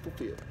going to be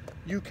fulfilled.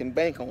 You can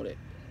bank on it.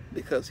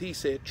 Because he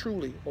said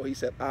truly, or he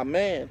said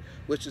amen,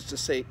 which is to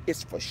say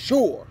it's for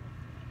sure.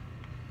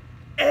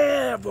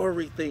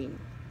 Everything.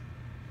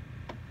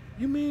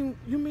 You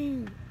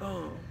mean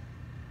our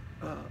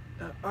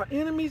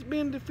enemies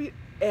being defeated?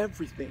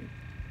 Everything.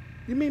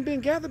 You mean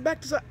being gathered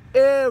back to side?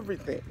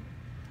 Everything.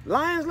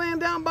 Lions laying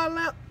down by the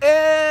lamb?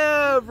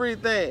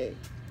 Everything.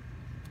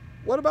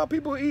 What about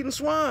people eating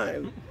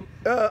swine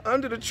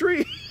under the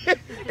tree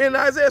in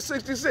Isaiah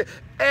 66?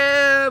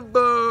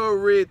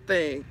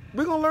 Everything.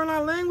 We're going to learn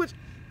our language?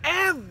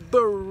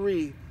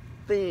 Everything.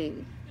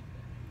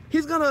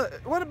 He's going to,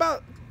 what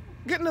about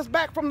getting us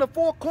back from the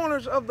four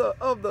corners of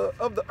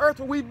the earth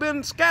where we've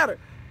been scattered?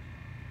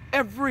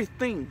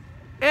 Everything.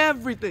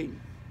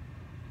 Everything.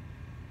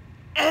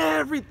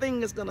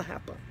 Everything is going to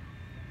happen.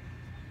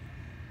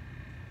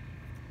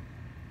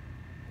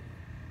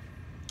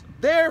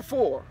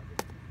 Therefore,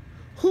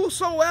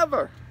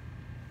 whosoever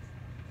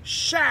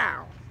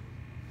shall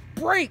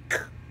break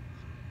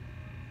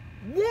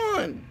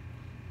one.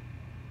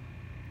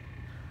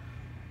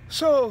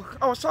 So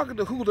I was talking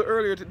to Huda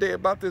earlier today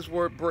about this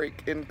word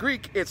break. In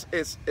Greek, it's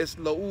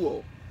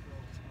louo,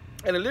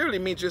 and it literally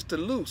means just to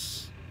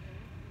loose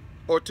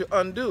or to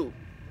undo.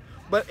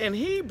 But in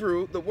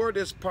Hebrew, the word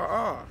is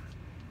par'ah,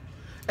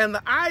 and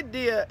the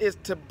idea is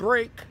to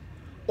break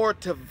or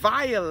to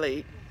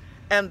violate.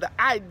 And the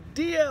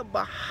idea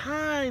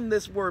behind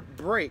this word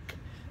break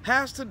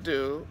has to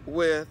do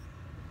with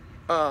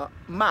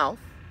mouth,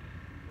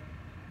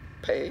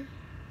 pay,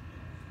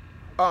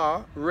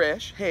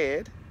 resh,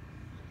 head.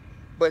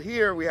 But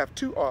here we have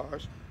two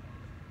R's,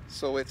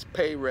 so it's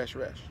pay, resh,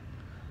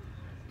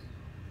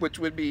 which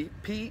would be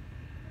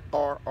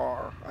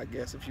P-R-R, I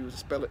guess, if you were to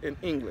spell it in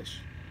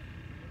English.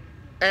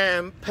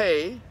 And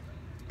pay,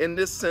 in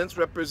this sense,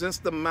 represents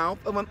the mouth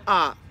of an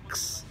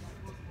ox.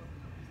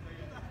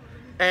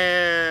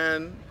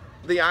 And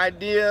the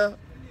idea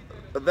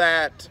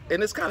that,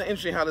 and it's kind of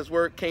interesting how this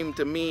word came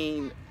to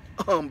mean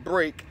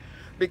break,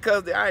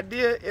 because the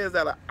idea is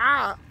that an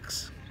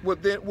ox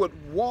would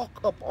walk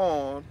up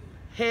on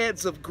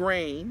heads of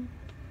grain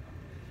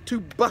to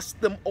bust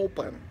them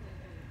open.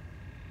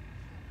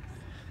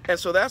 And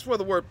so that's where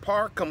the word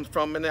par comes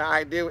from, and the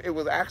idea, it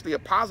was actually a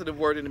positive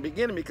word in the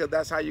beginning because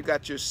that's how you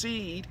got your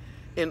seed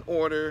in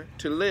order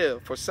to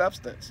live, for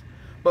substance.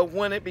 But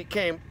when it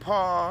became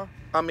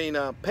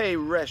pay,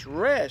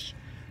 resh,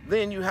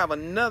 then you have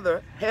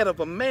another head of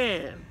a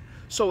man.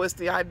 So it's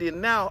the idea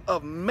now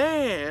of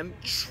man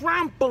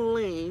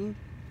trampling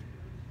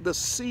the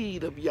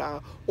seed of Yah,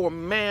 or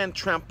man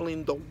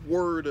trampling the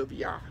word of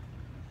Yah.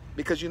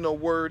 Because you know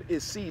word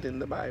is seed in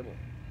the Bible.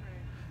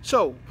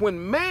 So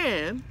when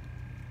man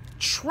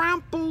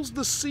tramples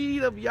the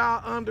seed of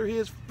Yah under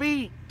his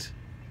feet,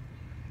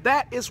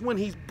 that is when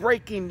he's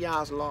breaking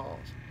Yah's laws.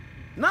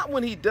 Not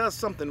when he does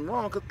something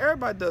wrong, because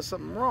everybody does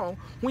something wrong.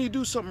 When you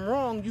do something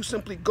wrong, you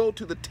simply go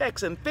to the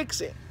text and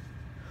fix it.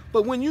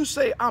 But when you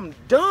say, I'm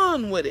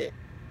done with it,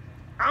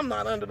 I'm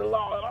not under the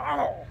law at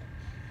all.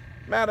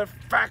 Matter of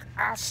fact,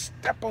 I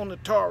step on the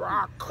Torah,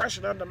 I'll crush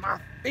it under my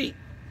feet.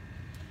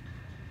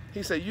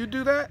 He said, you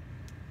do that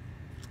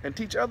and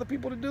teach other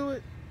people to do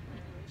it?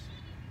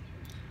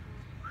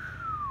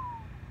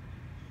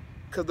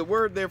 Because the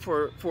word there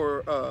for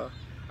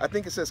I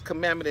think it says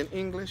commandment in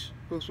English.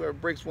 Whosoever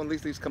breaks one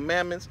of these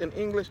commandments in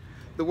English,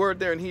 the word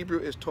there in Hebrew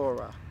is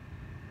Torah.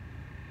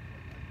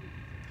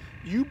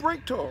 You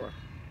break Torah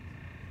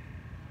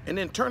and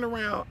then turn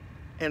around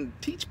and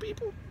teach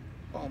people?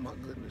 Oh my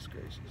goodness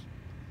gracious.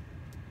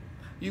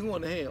 You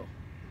going to hell.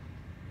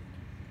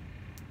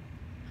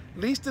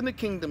 Least in the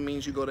kingdom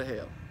means you go to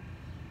hell.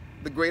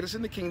 The greatest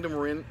in the kingdom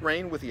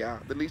reign with Yah.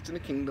 The least in the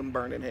kingdom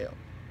burn in hell.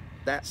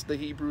 That's the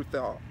Hebrew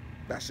thought.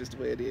 That's just the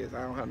way it is.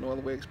 I don't have no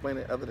other way to explain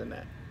it other than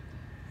that.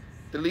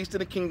 The least in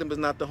the kingdom is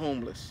not the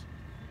homeless.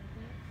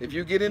 If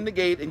you get in the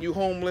gate and you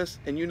homeless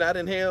and you're not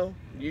in hell,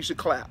 you should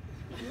clap.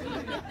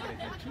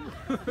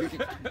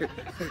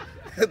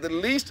 The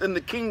least in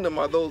the kingdom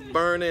are those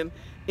burning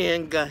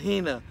in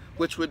Gehenna,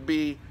 which would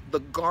be the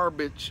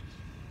garbage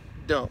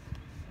dump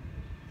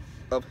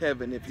of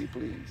heaven, if you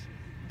please.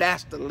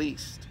 That's the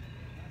least.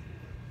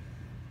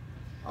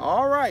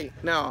 All right.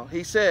 Now,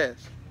 he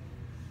says,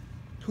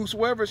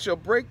 whosoever shall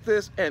break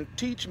this and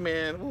teach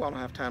men, oh, I don't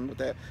have time with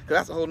that, because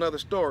that's a whole nother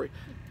story.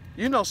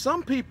 You know,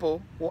 some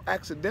people will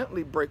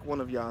accidentally break one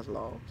of Yah's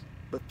laws,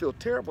 but feel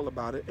terrible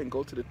about it and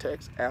go to the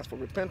text, ask for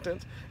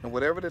repentance, and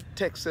whatever the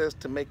text says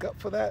to make up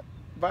for that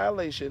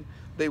violation,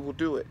 they will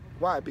do it.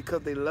 Why?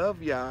 Because they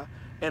love Yah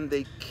and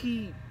they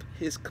keep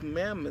his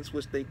commandments,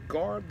 which they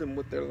guard them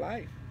with their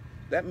life.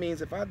 That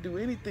means if I do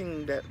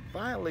anything that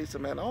violates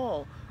them at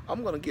all,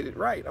 I'm going to get it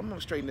right. I'm going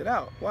to straighten it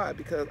out. Why?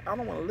 Because I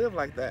don't want to live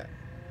like that.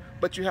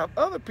 But you have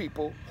other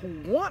people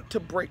who want to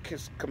break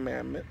his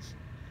commandments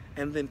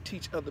and then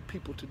teach other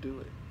people to do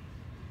it.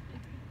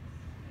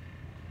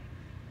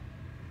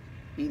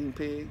 Eating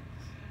pigs,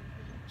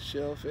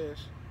 shellfish,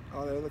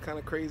 all that other kind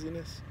of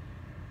craziness.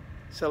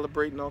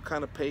 Celebrating all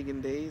kind of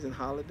pagan days and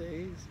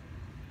holidays.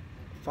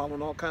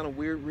 Following all kind of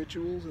weird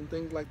rituals and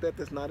things like that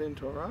that's not in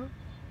Torah.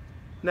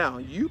 Now,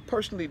 you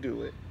personally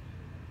do it,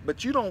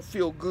 but you don't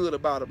feel good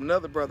about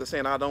another brother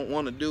saying, I don't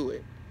want to do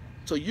it.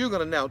 So you're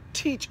going to now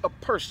teach a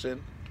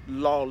person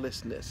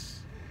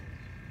lawlessness.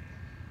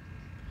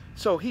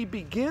 So he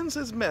begins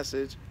his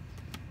message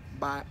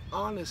by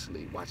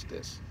honestly, watch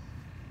this,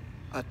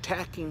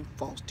 attacking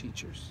false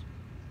teachers.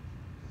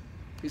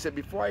 He said,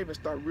 before I even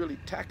start really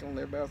tackling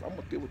everybody else, I'm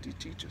going to deal with these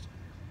teachers.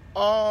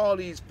 All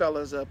these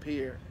fellas up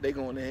here, they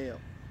going to hell.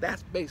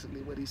 That's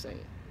basically what he's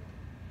saying.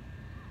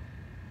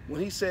 When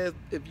he says,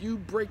 if you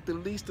break the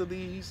least of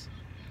these,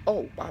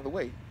 oh, by the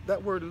way,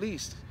 that word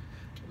least,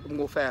 I'm going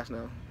to go fast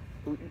now.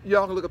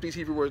 Y'all can look up these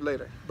Hebrew words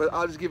later, but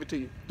I'll just give it to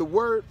you. The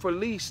word for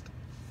least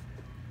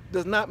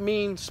does not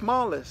mean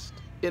smallest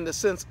in the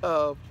sense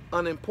of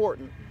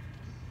unimportant.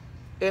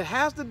 It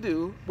has to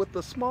do with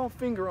the small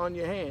finger on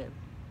your hand.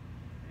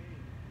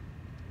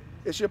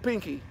 It's your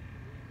pinky.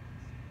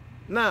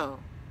 Now,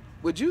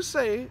 would you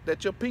say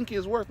that your pinky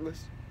is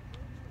worthless?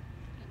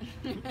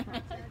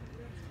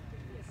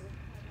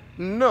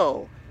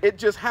 No. It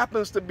just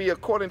happens to be,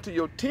 according to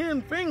your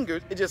 10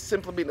 fingers, it just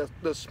simply be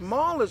the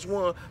smallest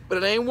one, but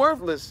it ain't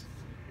worthless.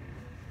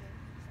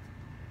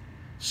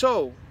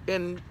 So,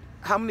 in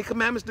how many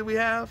commandments do we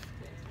have?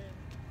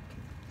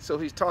 So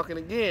he's talking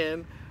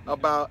again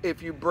about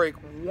if you break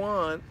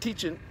one,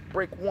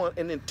 break one,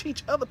 and then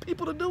teach other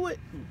people to do it.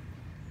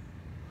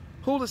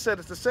 Hula said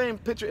it's the same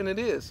picture, and it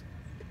is.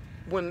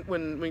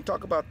 When we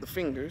talk about the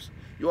fingers,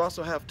 you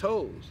also have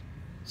toes.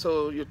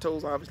 So your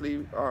toes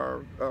obviously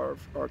are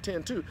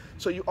 10 too.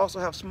 So you also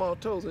have small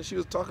toes. And she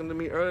was talking to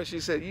me earlier. She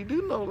said, you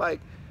do know,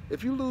 like,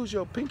 if you lose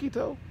your pinky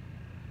toe,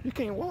 you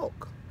can't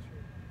walk.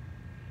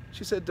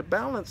 She said the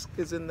balance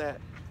is in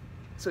that.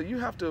 So you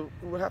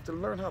will have to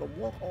learn how to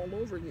walk all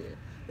over again.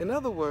 In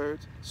other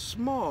words,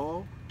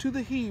 small to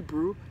the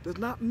Hebrew does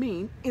not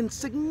mean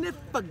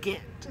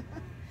insignificant.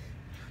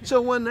 So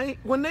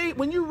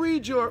when you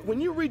read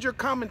your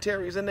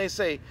commentaries and they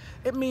say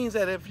it means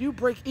that if you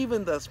break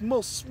even the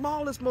most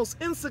smallest, most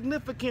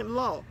insignificant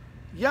law,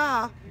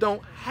 Yah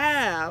don't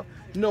have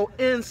no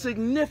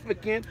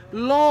insignificant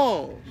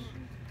laws.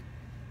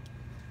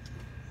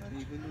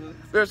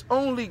 There's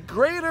only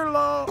greater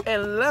law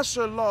and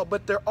lesser law,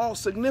 but they're all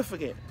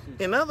significant.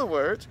 In other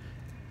words,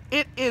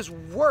 it is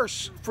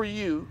worse for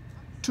you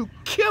to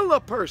kill a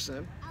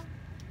person,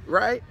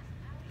 right,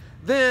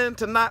 than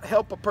to not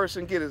help a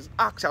person get his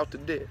ox out the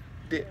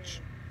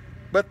ditch.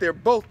 But they're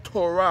both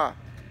Torah.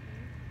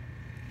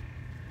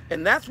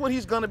 And that's what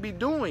he's going to be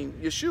doing,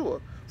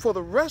 Yeshua, for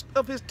the rest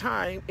of his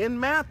time in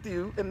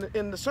Matthew,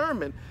 in the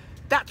sermon.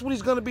 That's what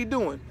he's going to be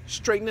doing,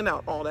 straightening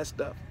out all that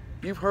stuff.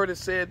 You've heard it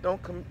said,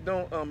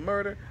 don't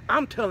murder.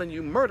 I'm telling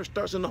you, murder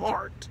starts in the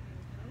heart.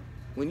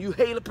 When you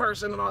hate a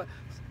person and all that,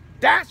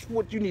 that's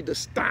what you need to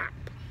stop.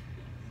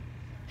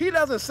 He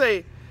doesn't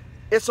say,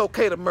 it's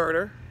okay to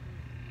murder.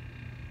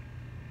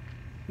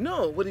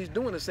 No, what he's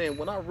doing is saying,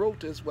 when I wrote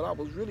this, what I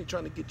was really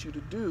trying to get you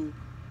to do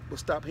was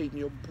stop hating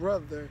your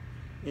brother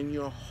in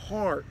your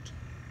heart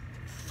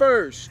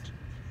first,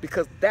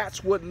 because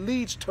that's what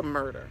leads to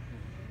murder.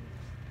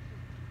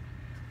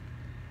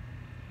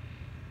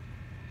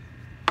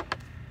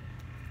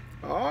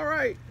 All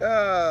right.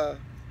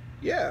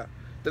 Yeah.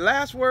 The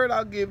last word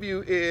I'll give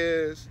you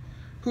is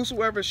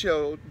whosoever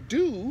shall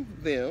do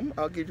them.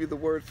 I'll give you the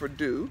word for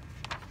do.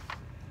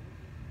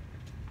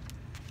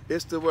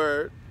 It's the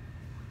word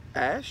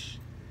ash.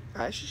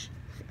 Ash.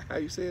 How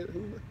you say it?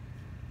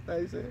 How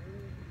you say it?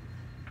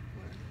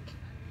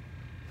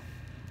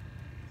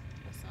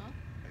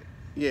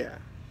 Yeah.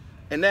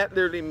 And that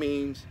literally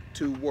means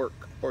to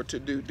work or to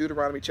do.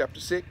 Deuteronomy chapter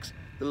 6.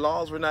 The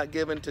laws were not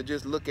given to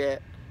just look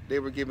at, they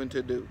were given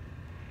to do.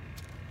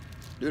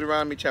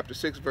 Deuteronomy chapter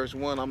 6 verse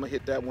 1. I'm going to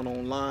hit that one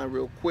online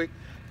real quick.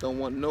 Don't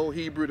want no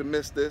Hebrew to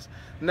miss this.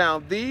 Now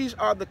these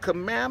are the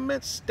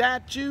commandments,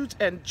 statutes,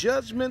 and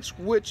judgments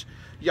which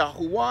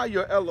Yahuwah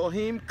your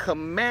Elohim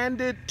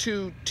commanded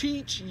to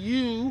teach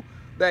you,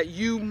 that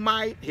you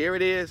might, here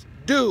it is,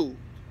 do.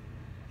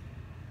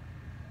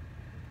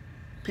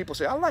 People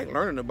say, I like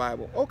learning the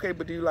Bible. Okay,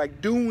 but do you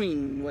like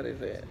doing what it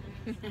said?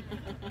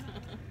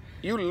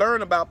 You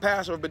learn about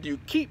Passover, but do you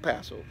keep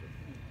Passover?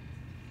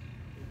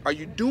 Are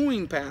you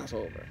doing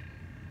Passover?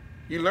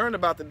 You learn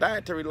about the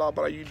dietary law,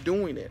 but are you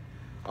doing it?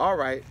 All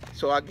right,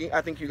 so I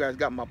think you guys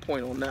got my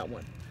point on that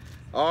one.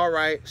 All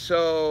right,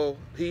 so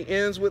he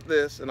ends with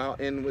this, and I'll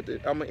end with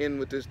it. I'm going to end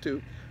with this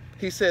too.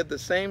 He said, the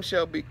same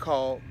shall be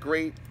called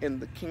great in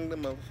the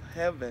kingdom of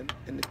heaven,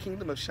 in the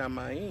kingdom of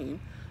Shamayim.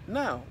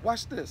 Now,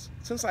 watch this.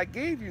 Since I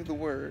gave you the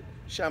word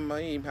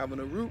Shamayim having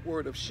a root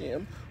word of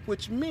Shem,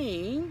 which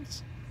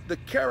means the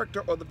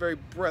character or the very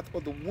breath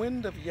or the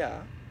wind of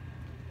Yah,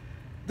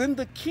 then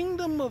the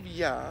kingdom of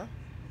Yah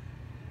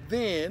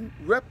then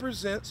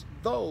represents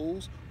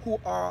those who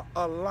are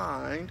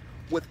aligned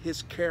with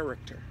his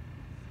character.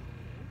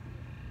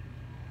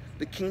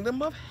 The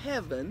kingdom of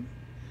heaven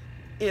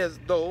is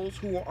those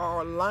who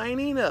are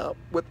lining up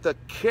with the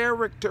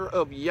character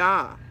of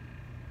Yah.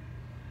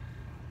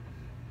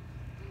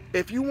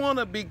 If you want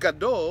to be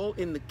gadol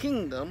in the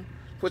kingdom,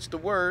 which the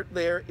word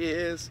there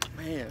is,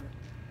 man,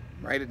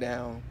 write it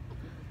down.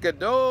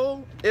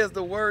 Gadol is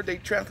the word they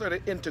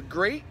translated into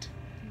great.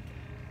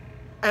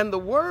 And the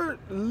word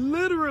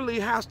literally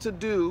has to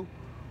do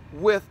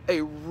with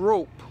a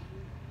rope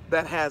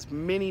that has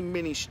many,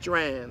 many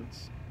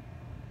strands.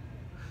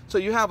 So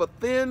you have a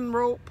thin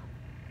rope,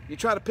 you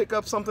try to pick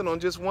up something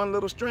on just one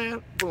little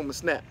strand, boom, it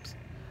snaps.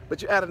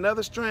 But you add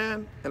another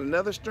strand and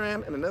another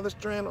strand and another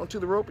strand onto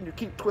the rope, and you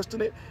keep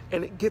twisting it,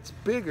 and it gets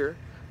bigger.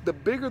 The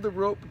bigger the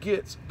rope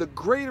gets, the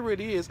greater it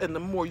is, and the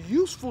more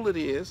useful it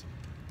is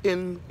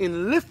in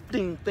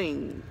lifting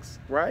things,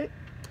 right?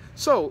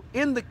 So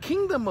in the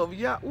kingdom of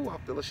Yah, ooh, I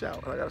feel a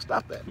shout. I gotta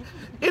stop that.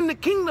 In the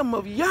kingdom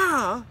of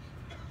Yah,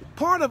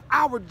 part of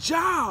our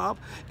job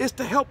is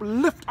to help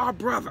lift our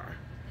brother,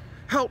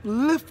 help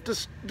lift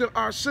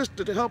our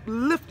sister, to help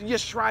lift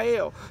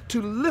Yisrael,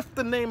 to lift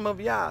the name of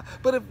Yah.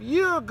 But if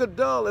you're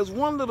gadol as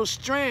one little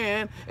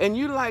strand, and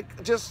you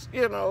like just,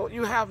 you know,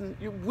 you have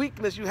your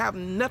weakness, you have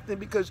nothing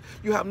because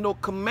you have no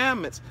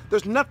commandments.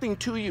 There's nothing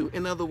to you,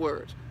 in other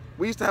words.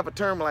 We used to have a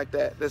term like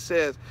that that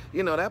says,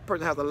 you know, that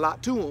person has a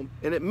lot to him,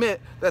 and it meant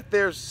that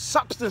there's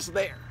substance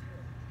there.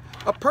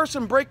 A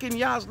person breaking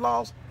Yah's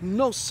laws,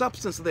 no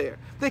substance there.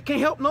 They can't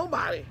help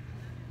nobody.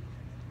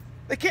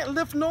 They can't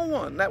lift no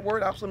one. That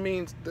word also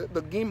means, the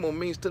gimel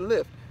means to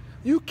lift.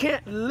 You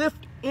can't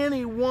lift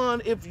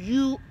anyone if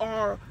you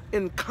are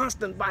in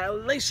constant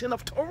violation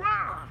of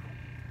Torah.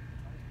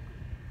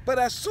 But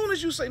as soon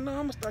as you say, no, I'm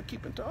going to start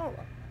keeping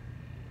Torah,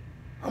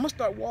 I'm going to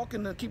start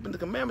walking and keeping the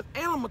commandments,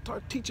 and I'm going to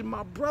start teaching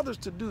my brothers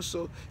to do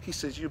so, he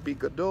says, you'll be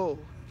gadol.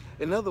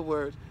 In other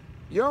words,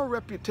 your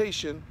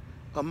reputation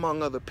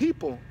among other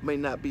people may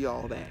not be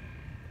all that.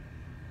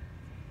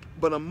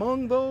 But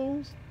among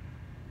those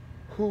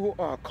who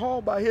are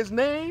called by his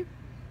name,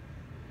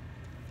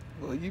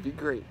 well, you be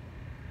great.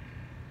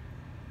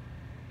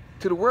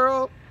 To the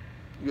world,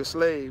 you're a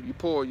slave, you're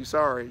poor, you're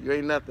sorry, you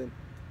ain't nothing.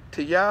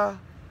 To Yah,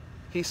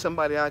 he's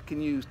somebody I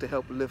can use to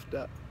help lift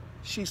up.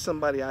 She's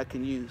somebody I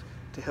can use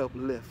to help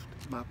lift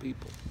my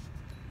people.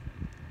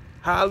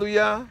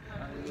 Hallelujah.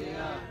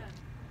 Hallelujah.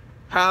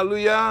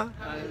 Hallelujah.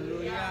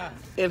 Hallelujah.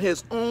 In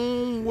his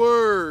own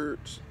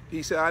words,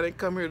 he said, I didn't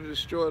come here to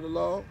destroy the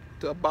law,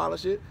 to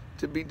abolish it,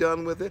 to be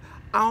done with it.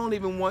 I don't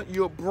even want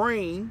your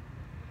brain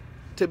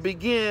to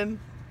begin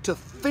to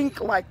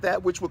think like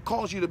that, which would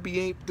cause you to be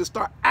able to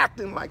start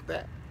acting like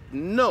that.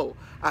 No,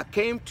 I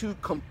came to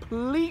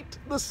complete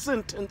the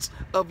sentence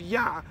of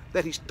Yah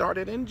that he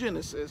started in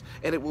Genesis,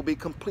 and it will be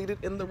completed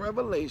in the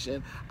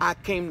Revelation. I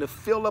came to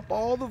fill up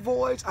all the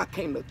voids. I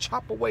came to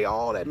chop away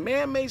all that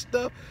man-made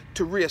stuff,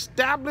 to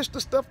reestablish the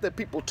stuff that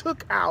people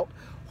took out.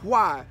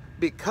 Why?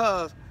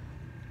 Because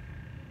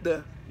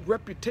the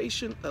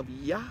reputation of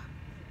Yah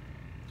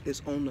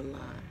is on the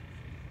line,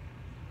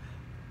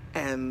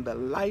 and the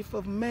life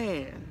of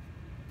man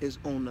is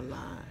on the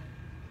line.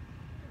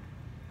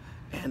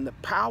 And the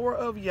power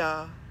of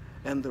Yah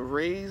and the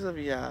rays of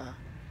Yah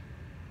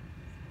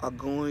are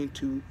going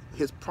to,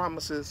 his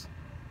promises,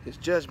 his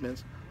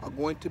judgments are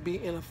going to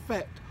be in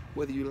effect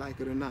whether you like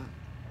it or not.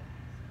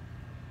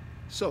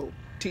 So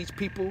teach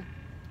people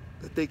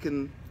that they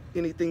can,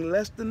 anything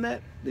less than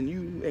that, then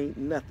you ain't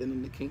nothing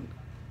in the kingdom.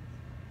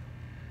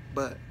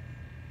 But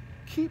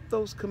keep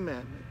those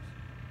commandments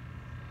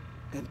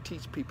and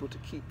teach people to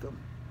keep them.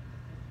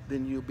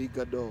 Then you'll be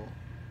Gadol,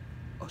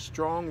 a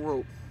strong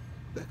rope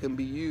that can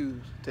be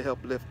used to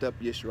help lift up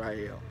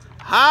Yisrael.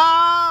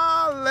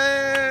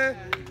 Hallelujah.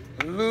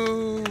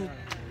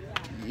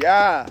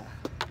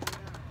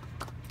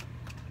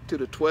 To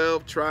the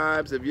 12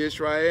 tribes of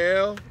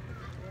Yisrael,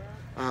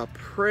 I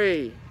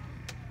pray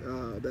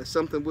that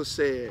something was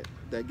said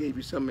that gave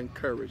you some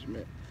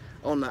encouragement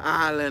on the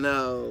island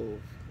of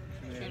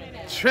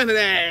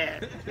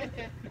Trinidad.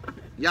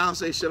 Y'all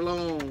say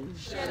shalom.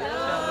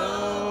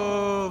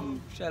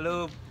 Shalom.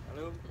 Shalom.